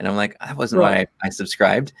T-shirts, and I'm like, that wasn't why I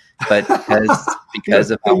subscribed, but because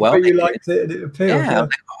of how well you liked it and it appealed. Yeah, I'm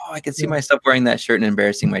like, I could see myself wearing that shirt and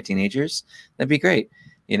embarrassing my teenagers. That'd be great,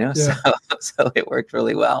 So it worked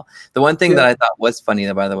really well. The one thing that I thought was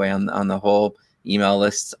funny, by the way, on the whole email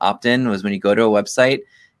lists opt-in was when you go to a website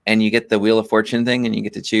and you get the Wheel of Fortune thing, and you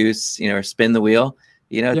get to choose, or spin the wheel,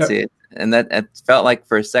 and that it felt like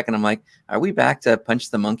for a second, I'm like, are we back to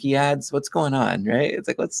Punch the Monkey ads? What's going on? Right. It's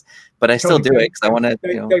like, but I still do it because I want to,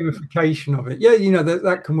 gamification of it. Yeah.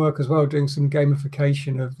 That can work as well. Doing some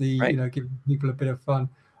gamification of the, giving people a bit of fun.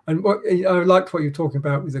 And what I liked what you're talking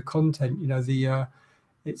about with the content,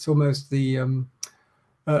 it's almost the,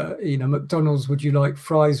 McDonald's, would you like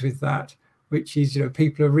fries with that? Which is,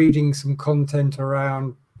 people are reading some content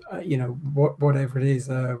around, whatever it is,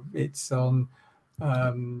 it's on,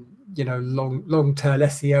 long tail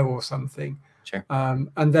SEO or something. Sure.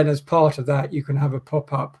 And then as part of that, you can have a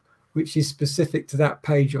pop-up which is specific to that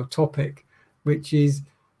page or topic, which is,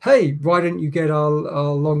 hey, why don't you get our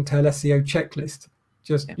long tail SEO checklist?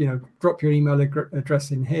 Just, drop your email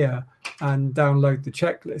address in here and download the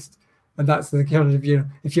checklist. And that's the kind of,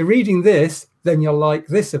 if you're reading this, then you'll like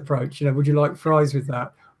this approach. Would you like fries with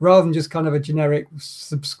that? Rather than just kind of a generic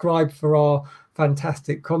subscribe for our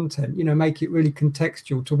fantastic content, make it really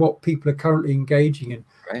contextual to what people are currently engaging in.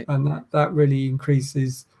 Right. And that really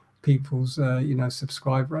increases people's,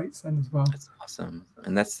 subscribe rates then as well. That's awesome.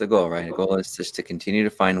 And that's the goal, right? The goal is just to continue to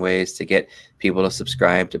find ways to get people to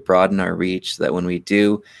subscribe, to broaden our reach, so that when we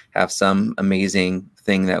do have some amazing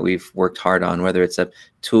thing that we've worked hard on, whether it's a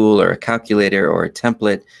tool or a calculator or a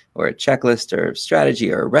template or a checklist or a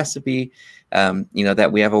strategy or a recipe, that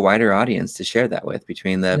we have a wider audience to share that with,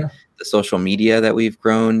 between the social media that we've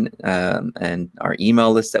grown and our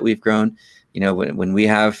email list that we've grown. When we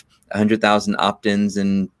have 100,000 opt-ins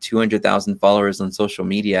and 200,000 followers on social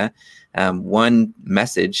media, one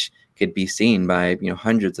message could be seen by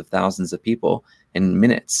hundreds of thousands of people in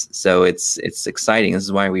minutes. So it's exciting. This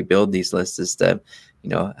is why we build these lists, is to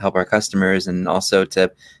help our customers and also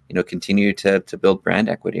to continue to build brand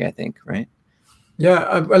equity, I think, right?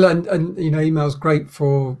 Yeah, well, and email's great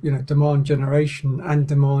for demand generation and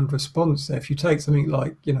demand response. So if you take something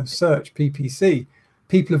like search PPC,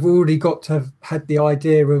 people have already got to have had the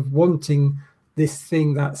idea of wanting this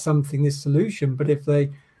thing, that something, this solution. But if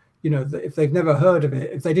they, if they've never heard of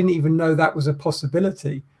it, if they didn't even know that was a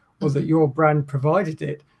possibility, or that your brand provided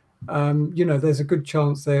it, there's a good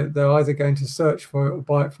chance they're either going to search for it or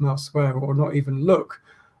buy it from elsewhere, or not even look.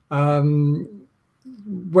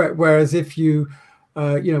 Whereas if you,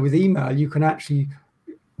 with email, you can actually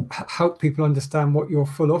help people understand what your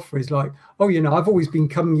full offer is. Like, I've always been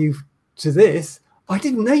coming to this. I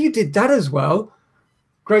didn't know you did that as well.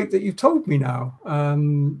 Great that you've told me now.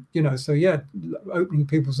 So opening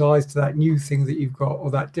people's eyes to that new thing that you've got,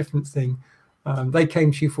 or that different thing. They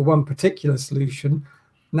came to you for one particular solution.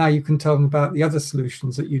 Now you can tell them about the other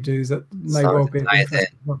solutions that you do that may well be.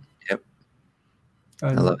 Yep.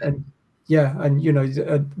 I love it.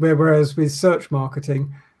 Whereas with search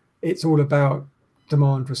marketing, it's all about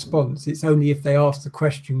demand response. It's only if they ask the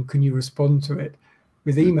question, can you respond to it?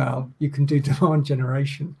 With email, you can do demand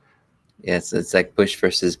generation. Yes, it's like push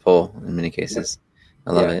versus pull in many cases.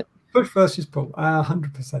 I love it. Push versus pull,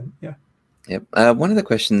 100%. Yeah. Yep. One of the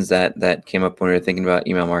questions that came up when we were thinking about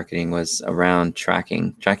email marketing was around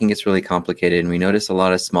tracking. Tracking gets really complicated, and we notice a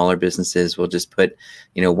lot of smaller businesses will just put,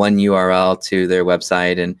 one URL to their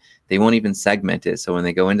website, and they won't even segment it. So when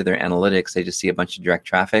they go into their analytics, they just see a bunch of direct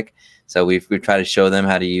traffic. So we've tried to show them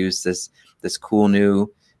how to use this cool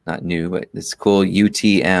this cool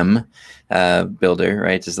UTM builder,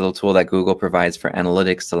 right? This little tool that Google provides for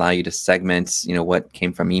analytics to allow you to segment, what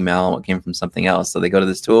came from email, what came from something else. So they go to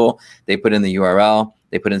this tool, they put in the URL,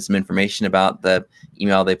 they put in some information about the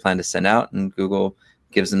email they plan to send out, and Google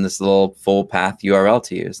gives them this little full path URL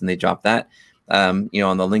to use, and they drop that, on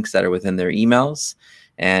the links that are within their emails.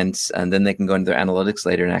 And then they can go into their analytics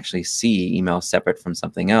later and actually see email separate from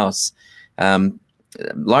something else.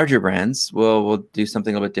 Larger brands will do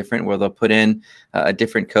something a little bit different, where they'll put in a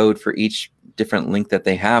different code for each different link that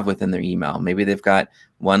they have within their email. Maybe they've got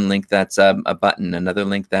one link that's a button, another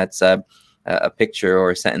link that's a picture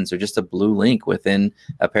or a sentence, or just a blue link within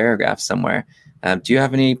a paragraph somewhere. Do you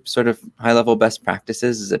have any sort of high-level best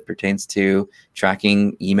practices as it pertains to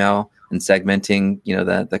tracking email and segmenting,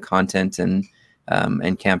 the content and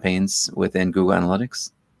campaigns within Google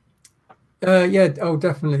Analytics? Yeah. Oh,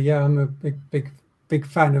 definitely. Yeah, I'm a big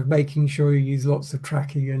fan of making sure you use lots of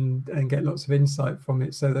tracking and get lots of insight from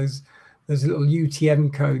it. So those little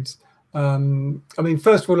UTM codes.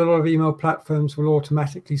 First of all, a lot of email platforms will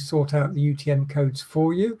automatically sort out the UTM codes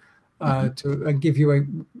for you and give you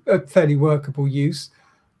a fairly workable use.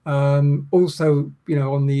 Also,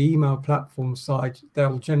 on the email platform side,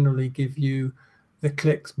 they'll generally give you the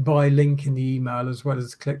clicks by link in the email as well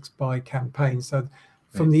as clicks by campaign. So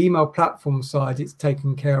from the email platform side, it's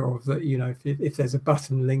taken care of that, if there's a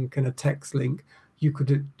button link and a text link, you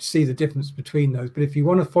could see the difference between those. But if you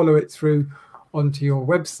want to follow it through onto your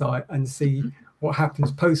website and see what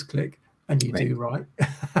happens post-click, and you do, right?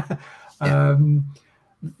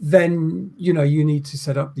 Then, you need to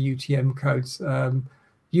set up the UTM codes.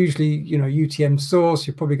 Usually, UTM source,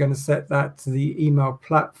 you're probably going to set that to the email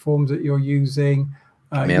platform that you're using.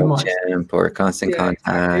 MailChimp or Constant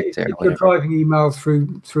Contact. If you're driving email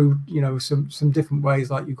through some different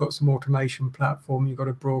ways, like you've got some automation platform, you've got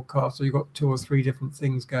a broadcast, or you've got 2 or 3 different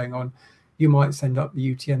things going on, you might send up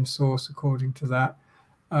the UTM source according to that.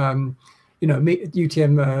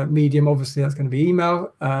 UTM medium, obviously that's going to be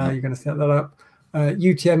email. You're going to set that up.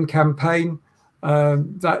 UTM campaign,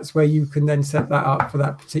 that's where you can then set that up for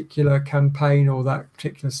that particular campaign or that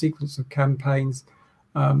particular sequence of campaigns.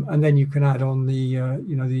 And then you can add on the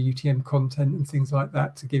the UTM content and things like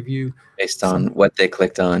that to give you based on what they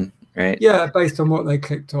clicked on, right? Yeah, based on what they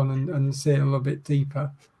clicked on and see it a little bit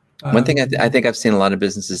deeper. One thing I think I've seen a lot of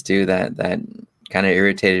businesses do that kind of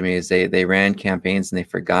irritated me is they ran campaigns and they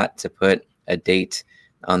forgot to put a date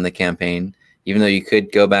on the campaign, even though you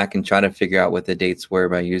could go back and try to figure out what the dates were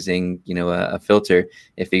by using a filter.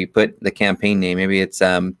 If you put the campaign name, maybe it's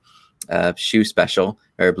shoe special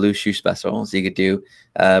or blue shoe special, so you could do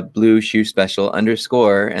blue shoe special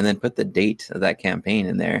 _ and then put the date of that campaign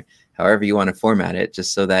in there, however you want to format it,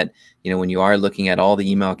 just so that when you are looking at all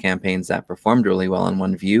the email campaigns that performed really well in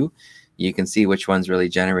one view, you can see which ones really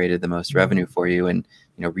generated the most revenue for you, and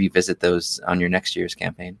revisit those on your next year's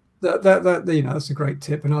campaign. That's a great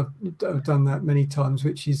tip, and I've done that many times,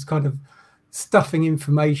 which is kind of stuffing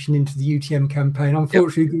information into the UTM campaign.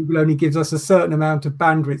 Unfortunately, Google only gives us a certain amount of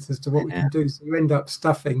bandwidth as to what we can do, so you end up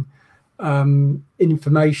stuffing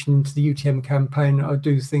information into the UTM campaign. I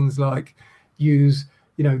do things like use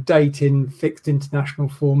date in fixed international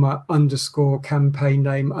format _ campaign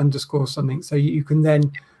name _ something, so you can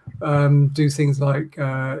then do things like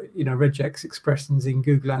regex expressions in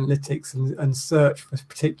Google Analytics and search for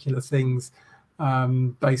particular things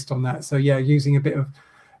based on that. So using a bit of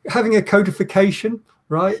having a codification,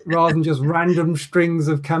 right, rather than just random strings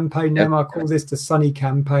of campaign name. I call this the Sunny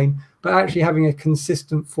campaign, but actually having a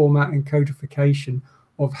consistent format and codification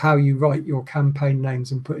of how you write your campaign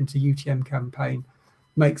names and put into UTM campaign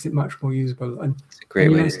makes it much more usable. And it's a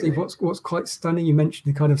great way. Steve, what's quite stunning, you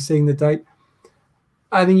mentioned the kind of seeing the date.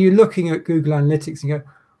 I mean, you're looking at Google Analytics and you go,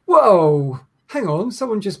 whoa, hang on,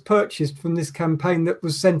 someone just purchased from this campaign that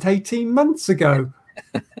was sent 18 months ago.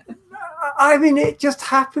 I mean, it just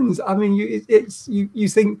happens. I mean, you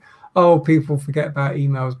think, oh, people forget about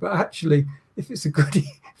emails, but actually, if it's a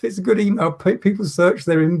good email, people search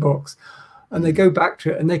their inbox and they go back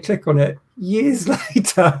to it and they click on it years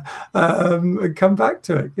later and come back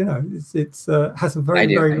to it. It's has a very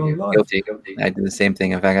long life. Guilty. I do the same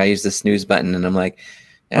thing. In fact, I use the snooze button and I'm like,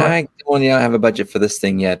 I don't have a budget for this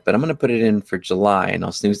thing yet, but I'm going to put it in for July, and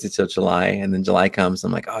I'll snooze it till July, and then July comes.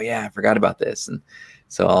 I'm like, oh yeah, I forgot about this, and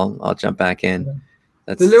so I'll jump back in.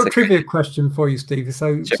 The little trivia question for you, Steve.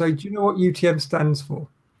 So do you know what UTM stands for?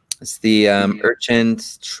 It's the Urchin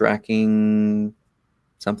Tracking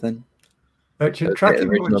something. Urchin Tracking.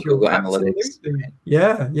 The original Google Analytics.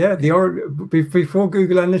 Yeah. Before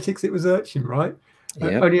Google Analytics, it was Urchin, right?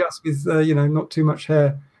 Yep. Only us with not too much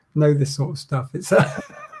hair know this sort of stuff. It's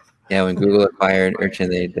yeah. When Google acquired Urchin,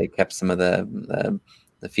 they kept some of the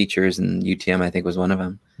features, and UTM I think was one of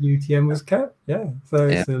them. UTM was kept. Yeah. So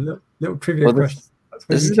it's a little trivia question.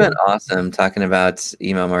 This has been awesome talking about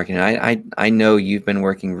email marketing. I know you've been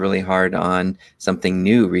working really hard on something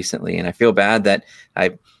new recently, and I feel bad that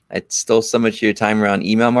I stole so much of your time around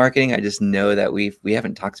email marketing. I just know that we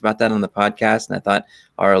haven't talked about that on the podcast, and I thought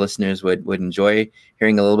our listeners would enjoy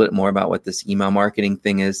hearing a little bit more about what this email marketing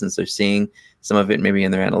thing is, since they're seeing some of it maybe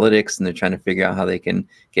in their analytics and they're trying to figure out how they can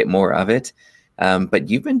get more of it. But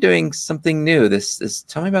you've been doing something new.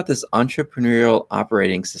 Tell me about this entrepreneurial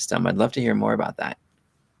operating system. I'd love to hear more about that.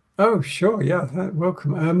 Oh, sure. Yeah.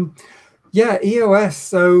 Welcome. EOS.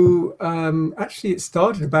 So actually, it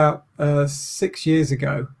started about 6 years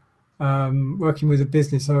ago, working with a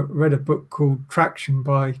business. I read a book called Traction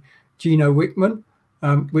by Gino Wickman,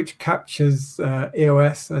 which captures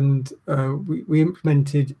EOS, and we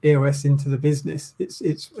implemented EOS into the business.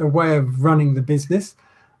 It's a way of running the business,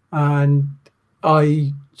 and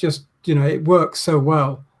I just, it works so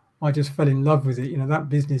well. I just fell in love with it. That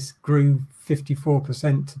business grew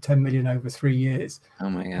 54% to 10 million over 3 years. Oh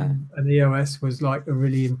my God. And EOS was like a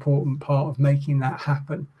really important part of making that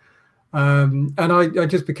happen. And I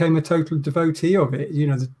just became a total devotee of it.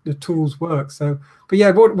 The tools work. So, but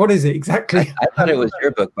yeah, what is it exactly? I thought it was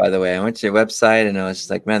your book, by the way. I went to your website and I was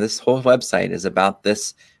just like, man, this whole website is about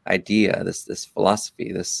this idea, this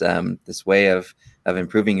philosophy, this way of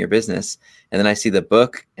improving your business. And then I see the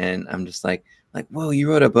book and I'm just like, whoa, you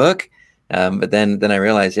wrote a book? But then I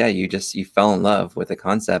realized, you fell in love with the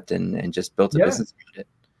concept and just built a business around it.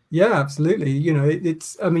 Yeah, absolutely.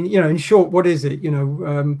 In short, what is it?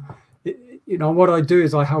 What I do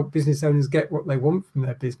is I help business owners get what they want from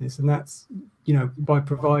their business. And that's, by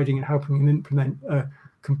providing and helping them implement a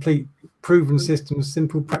complete proven system of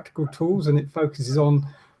simple, practical tools. And it focuses on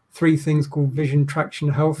 3 things called vision, traction,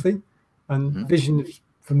 healthy. And vision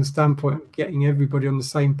from the standpoint of getting everybody on the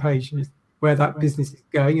same page, where that business is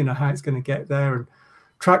going and how it's going to get there. And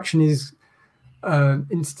traction is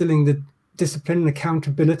instilling the discipline and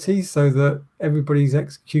accountability so that everybody's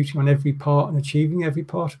executing on every part and achieving every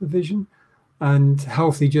part of the vision. And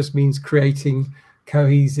healthy just means creating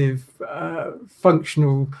cohesive,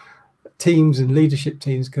 functional teams and leadership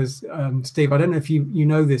teams. Because, Steve, I don't know if you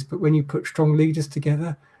know this, but when you put strong leaders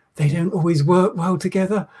together, they don't always work well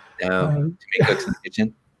together. No, too many cooks in the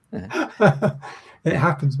kitchen. It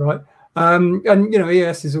happens, right? And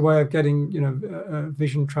EOS is a way of getting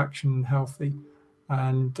vision, traction, healthy,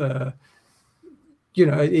 and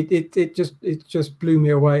it just blew me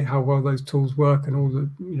away how well those tools work, and all the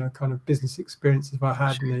kind of business experiences I've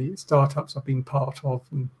had and the startups I've been part of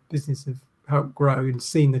and business have helped grow and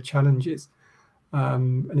seen the challenges,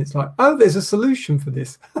 and it's like, oh, there's a solution for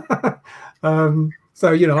this.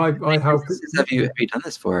 So I help. Have you done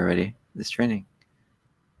this for already? This training?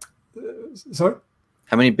 Sorry.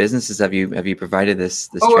 How many businesses have you provided this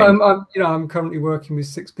training? I'm currently working with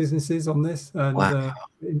 6 businesses on this and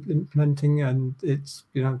implementing, and it's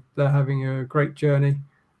they're having a great journey.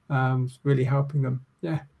 It's really helping them.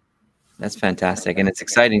 Yeah, that's fantastic, and it's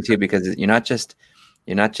exciting too because you're not just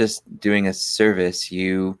doing a service.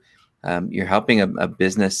 You're helping a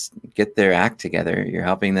business get their act together. You're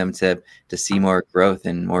helping them to see more growth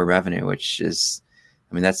and more revenue, which is,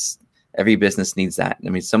 that's every business needs that.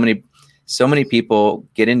 So many people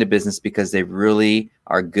get into business because they really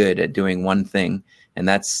are good at doing one thing, and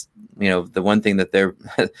that's the one thing that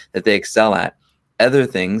they excel at. Other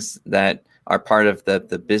things that are part of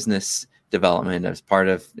the business development, as part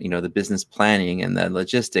of the business planning and the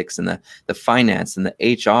logistics and the finance and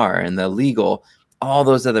the HR and the legal, all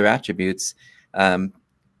those other attributes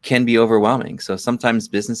can be overwhelming. So sometimes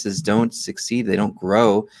businesses don't succeed, they don't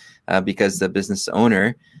grow because the business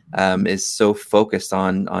owner is so focused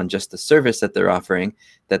on just the service that they're offering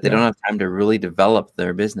that they don't have time to really develop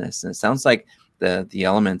their business. And it sounds like the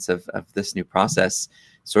elements of this new process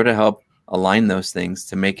sort of help align those things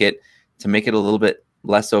to make it a little bit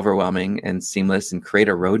less overwhelming and seamless, and create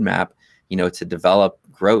a roadmap, to develop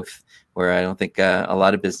growth, where I don't think a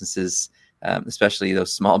lot of businesses, especially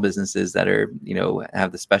those small businesses that are,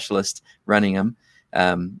 have the specialist running them,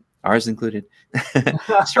 ours included,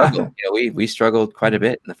 struggle. We struggled quite a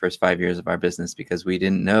bit in the first 5 years of our business because we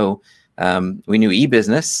didn't know. We knew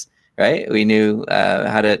e-business, right? We knew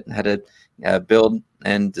how to build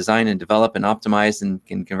and design and develop and optimize and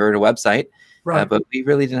can convert a website, Right. but we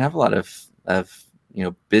really didn't have a lot of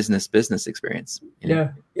business experience.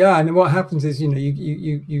 Yeah. And what happens is,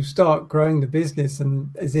 you start growing the business, and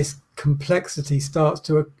as this complexity starts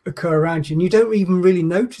to occur around you, and you don't even really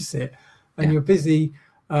notice it, and you're busy,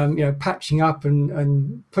 patching up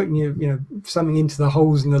and putting something into the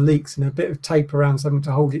holes and the leaks, and a bit of tape around something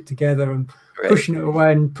to hold it together, and pushing it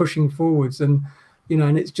away and pushing forwards, and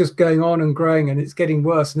and it's just going on and growing, and it's getting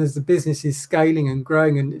worse. And as the business is scaling and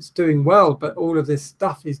growing, and it's doing well, but all of this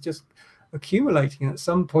stuff is just accumulating. At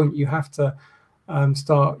some point, you have to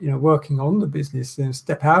start, working on the business, and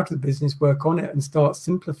step out of the business, work on it, and start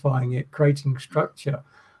simplifying it, creating structure.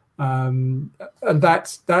 And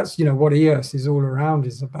that's what EOS is all around,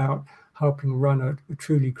 is about helping run a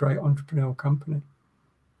truly great entrepreneurial company.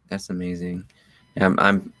 That's amazing.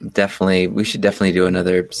 We should definitely do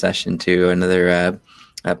another session too, another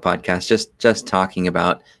podcast, just talking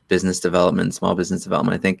about business development, small business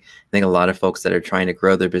development. I think a lot of folks that are trying to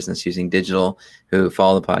grow their business using digital, who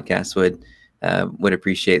follow the podcast, would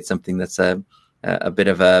appreciate something that's a bit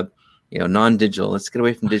of a non-digital. Let's get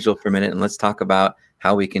away from digital for a minute, and let's talk about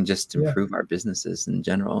how we can just improve our businesses in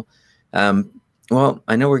general. Well,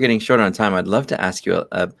 I know we're getting short on time. I'd love to ask you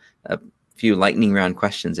a few lightning round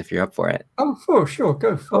questions if you're up for it. Oh, for sure.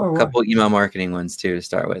 Go for it. A couple email marketing ones too to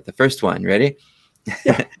start with. The first one, ready?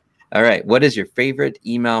 Yeah. All right. What is your favorite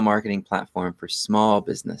email marketing platform for small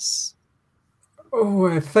business? Oh,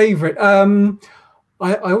 a favorite.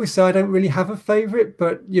 I always say I don't really have a favorite,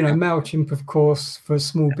 but MailChimp, of course, for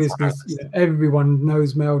small business. Everyone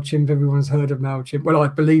knows MailChimp. Everyone's heard of MailChimp. Well, I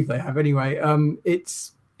believe they have anyway.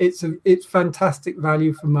 It's fantastic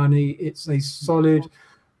value for money. It's a solid,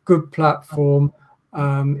 good platform.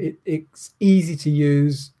 It's easy to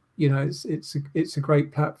use. It's a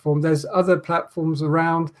great platform. There's other platforms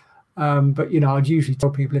around, but I'd usually tell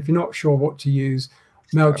people, if you're not sure what to use,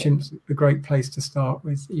 MailChimp's a great place to start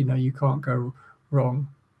with. You can't go wrong.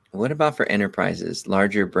 What about for enterprises,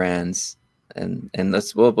 larger brands, and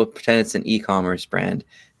we'll pretend it's an e-commerce brand,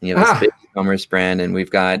 and you have a big e-commerce brand, and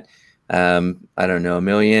we've got I don't know, 1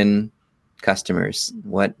 million customers.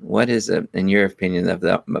 What is in your opinion, of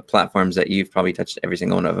the platforms that you've probably touched, every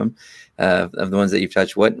single one of them, of the ones that you've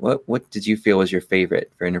touched, what did you feel was your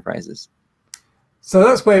favorite for enterprises? So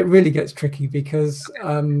that's where it really gets tricky, because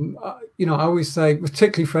I always say,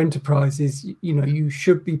 particularly for enterprises, you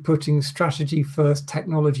should be putting strategy first,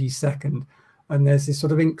 technology second. And there's this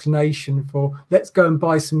sort of inclination for, let's go and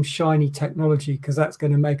buy some shiny technology, because that's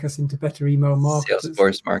going to make us into better email marketers.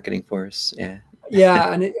 Salesforce, Marketing Force, yeah.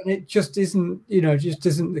 Yeah, and it just isn't,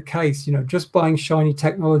 the case. Just buying shiny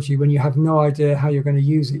technology when you have no idea how you're going to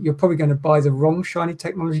use it, you're probably going to buy the wrong shiny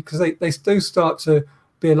technology, because they do start to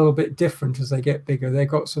be a little bit different as they get bigger. They've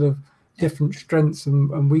got sort of different strengths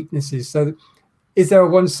and weaknesses. So is there a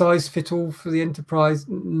one size fit all for the enterprise?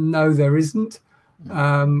 No, there isn't.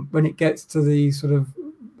 When it gets to the sort of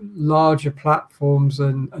larger platforms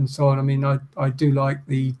and so on, I mean, I do like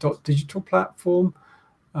the .digital platform.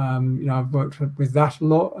 I've worked with that a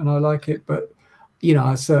lot and I like it, but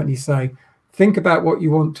I certainly say, think about what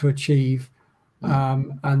you want to achieve,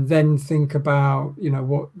 and then think about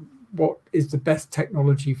what is the best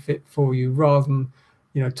technology fit for you, rather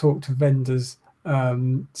than talk to vendors,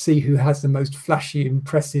 see who has the most flashy,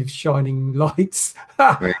 impressive, shining lights,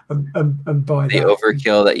 right. and buy the that.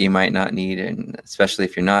 overkill that you might not need, and especially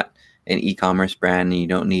if you're not an e-commerce brand and you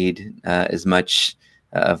don't need as much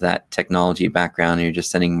of that technology background, and you're just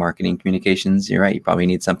sending marketing communications. You're right. You probably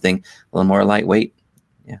need something a little more lightweight.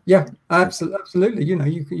 Yeah, absolutely.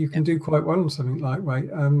 You can do quite well on something lightweight.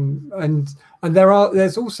 And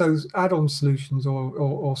there's also add-on solutions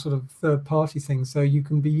or sort of third-party things. So you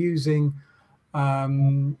can be using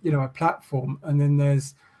a platform, and then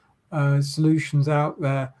there's solutions out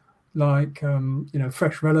there like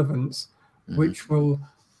Fresh Relevance, which will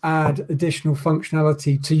add additional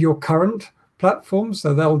functionality to your current platform.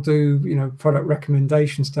 So they'll do product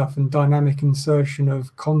recommendation stuff and dynamic insertion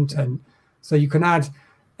of content. So you can add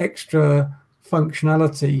extra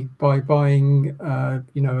functionality by buying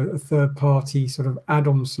a third-party sort of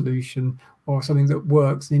add-on solution, or something that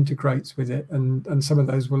works and integrates with it, and some of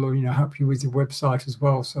those will help you with your website as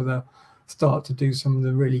well. So they'll start to do some of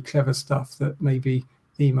the really clever stuff that maybe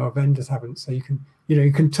the email vendors haven't. So you can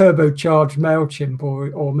turbocharge MailChimp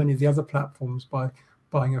or many of the other platforms by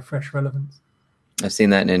buying a Fresh Relevance. I've seen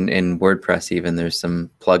that in WordPress even. There's some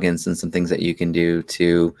plugins and some things that you can do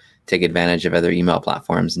to take advantage of other email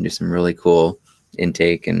platforms and do some really cool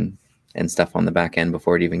intake and stuff on the back end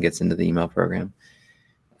before it even gets into the email program.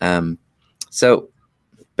 So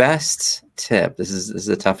Best tip. This is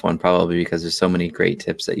a tough one, probably because there's so many great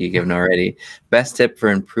tips that you've given already. Best tip for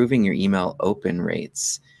improving your email open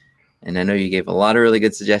rates. And I know you gave a lot of really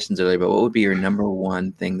good suggestions earlier, but what would be your number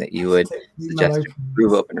one thing that you would suggest to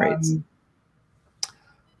improve open rates?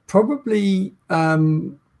 Probably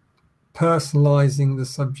personalizing the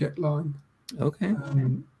subject line. Okay.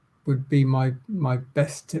 Would be my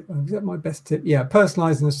best tip. Is that my best tip? Yeah,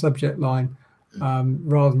 personalizing the subject line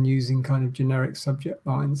rather than using kind of generic subject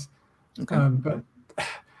lines. Okay.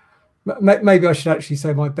 But maybe I should actually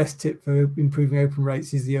say my best tip for improving open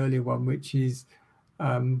rates is the earlier one, which is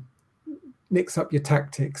mix up your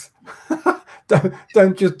tactics.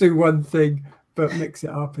 don't just do one thing, but mix it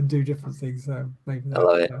up and do different things. So maybe I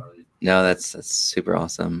love it. No, that's super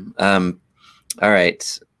awesome. All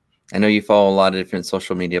right. I know you follow a lot of different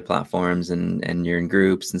social media platforms and you're in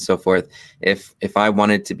groups and so forth. If I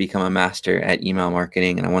wanted to become a master at email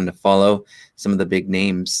marketing and I wanted to follow some of the big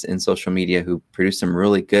names in social media who produce some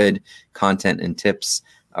really good content and tips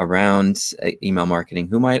around email marketing,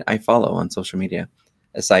 who might I follow on social media?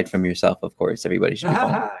 Aside from yourself, of course, everybody should be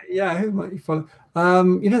following. Yeah, who might you follow?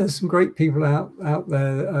 There's some great people out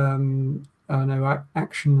there. I know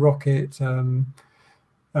Action Rocket,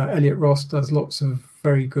 Elliot Ross does lots of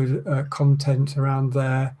very good content around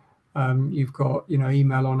there. You've got,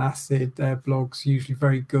 Email on Acid, their blog's usually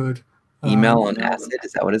very good. Email on Acid,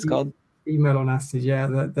 is that what it's called? Email on Acid, yeah.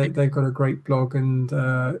 They've got a great blog and,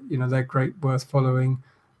 they're great, worth following.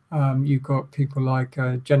 You've got people like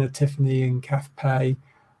Jenna Tiffany and Kath Pay.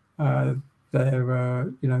 They're,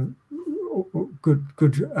 good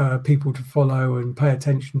people to follow and pay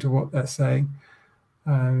attention to what they're saying.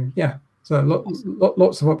 So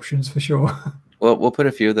lots of options for sure. Well, we'll put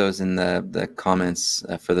a few of those in the comments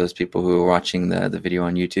for those people who are watching the video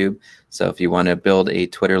on YouTube. So if you want to build a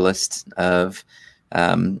Twitter list of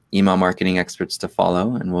email marketing experts to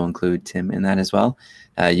follow, and we'll include Tim in that as well,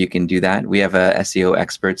 you can do that. We have a SEO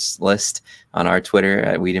experts list on our Twitter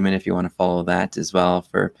at Wiedemann if you want to follow that as well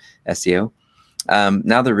for SEO.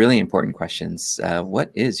 Now the really important questions. What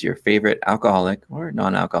is your favorite alcoholic or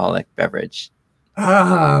non-alcoholic beverage?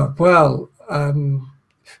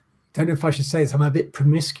 Don't know if I should say this. I'm a bit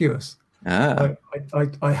promiscuous. I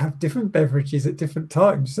have different beverages at different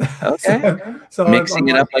times. Okay. so mixing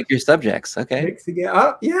it up like your subjects. Okay. Mixing it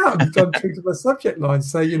up. Yeah, I'm true to my subject line.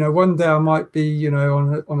 So, one day I might be,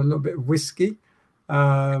 on a little bit of whiskey,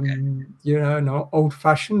 not old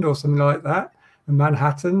fashioned or something like that. And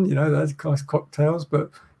Manhattan, those nice cocktails,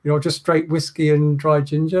 but, just straight whiskey and dry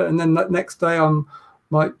ginger. And then that next day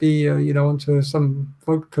might be, onto some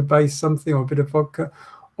vodka based something or a bit of vodka.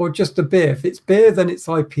 Or just a beer. If it's beer, then it's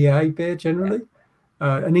IPA beer generally.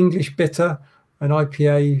 An English bitter, an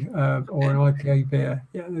IPA or an IPA beer.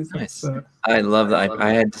 Yeah, nice. I love that.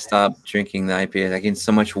 I had to stop drinking the IPA. I gained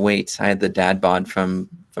so much weight. I had the dad bod from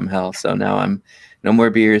hell. So now I'm no more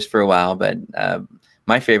beers for a while. But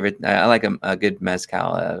my favorite, I like a good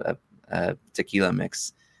mezcal, a tequila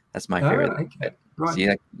mix. That's my favorite. Okay. Right.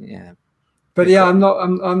 So yeah. But yeah, I'm not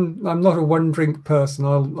a one drink person.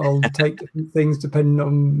 I'll take different things depending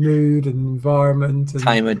on mood and environment and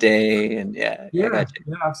time of day and yeah,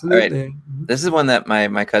 absolutely. Right. This is one that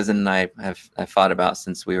my cousin and I have thought about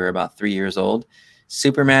since we were about 3 years old.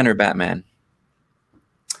 Superman or Batman?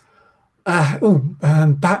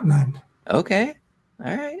 Batman. Okay,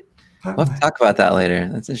 all right. Batman. We'll have to talk about that later.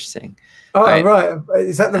 That's interesting. Oh, right.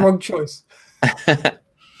 Is that the wrong choice?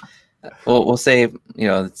 Well, we'll say,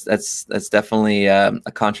 that's definitely a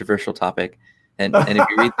controversial topic. And if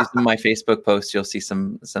you read through some of my Facebook posts, you'll see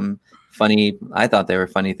some funny, I thought they were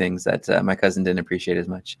funny things that my cousin didn't appreciate as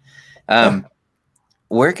much.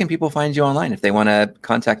 Where can people find you online if they want to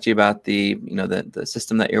contact you about the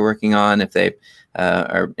system that you're working on? If they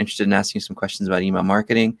are interested in asking you some questions about email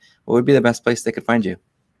marketing, what would be the best place they could find you?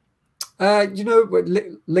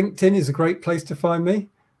 LinkedIn is a great place to find me.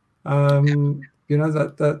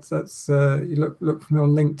 That's you look for me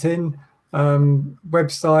on LinkedIn,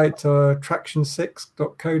 website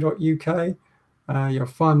traction6.co.uk. You'll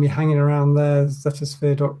find me hanging around there,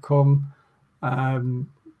 zetasphere.com.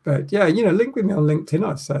 But yeah, link with me on LinkedIn,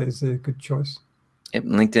 I'd say is a good choice. Yep,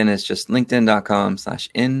 LinkedIn is just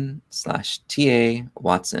linkedin.com/in/TA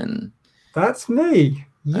Watson. That's me.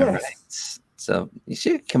 Yes. All right. So you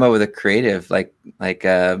should come up with a creative like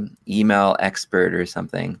email expert or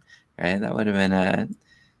something. Right, that would have been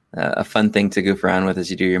a fun thing to goof around with as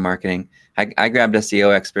you do your marketing. I grabbed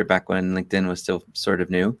SEO expert back when LinkedIn was still sort of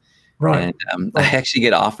new, right? And I actually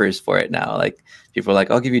get offers for it now. Like people are like,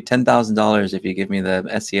 "I'll give you $10,000 if you give me the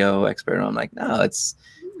SEO expert." And I'm like, "No, it's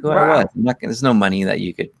who I was. There's no money that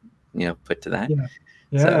you could put to that."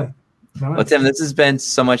 Yeah. So Nice. Well, Tim, this has been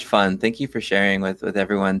so much fun. Thank you for sharing with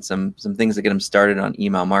everyone some things that get them started on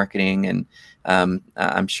email marketing. And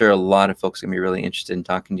I'm sure a lot of folks are going to be really interested in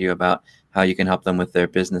talking to you about how you can help them with their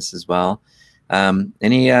business as well.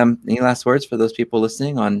 Any last words for those people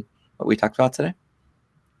listening on what we talked about today?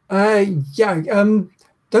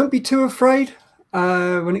 Don't be too afraid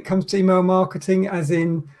when it comes to email marketing, as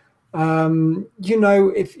in,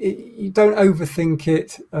 if you don't overthink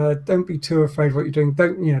it, don't be too afraid what you're doing.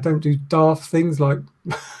 Don't do daft things like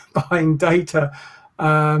buying data,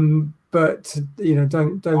 but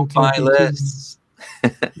don't buy lists.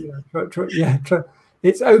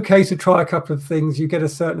 It's okay to try a couple of things. You get a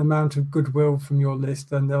certain amount of goodwill from your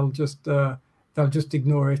list, and they'll just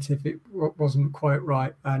ignore it if it wasn't quite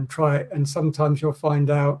right, and try it. And sometimes you'll find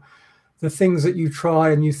out the things that you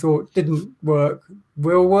try and you thought didn't work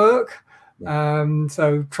will work.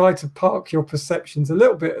 So try to park your perceptions a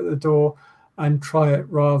little bit at the door and try it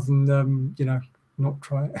rather than not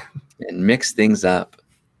try it. And mix things up.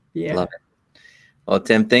 Yeah. Love it. Well,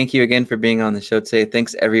 Tim, thank you again for being on the show today.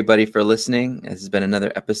 Thanks everybody for listening. This has been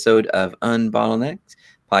another episode of Unbottlenecked,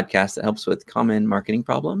 podcast that helps with common marketing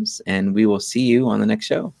problems. And we will see you on the next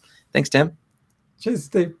show. Thanks, Tim. Cheers,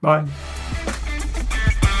 Steve. Bye.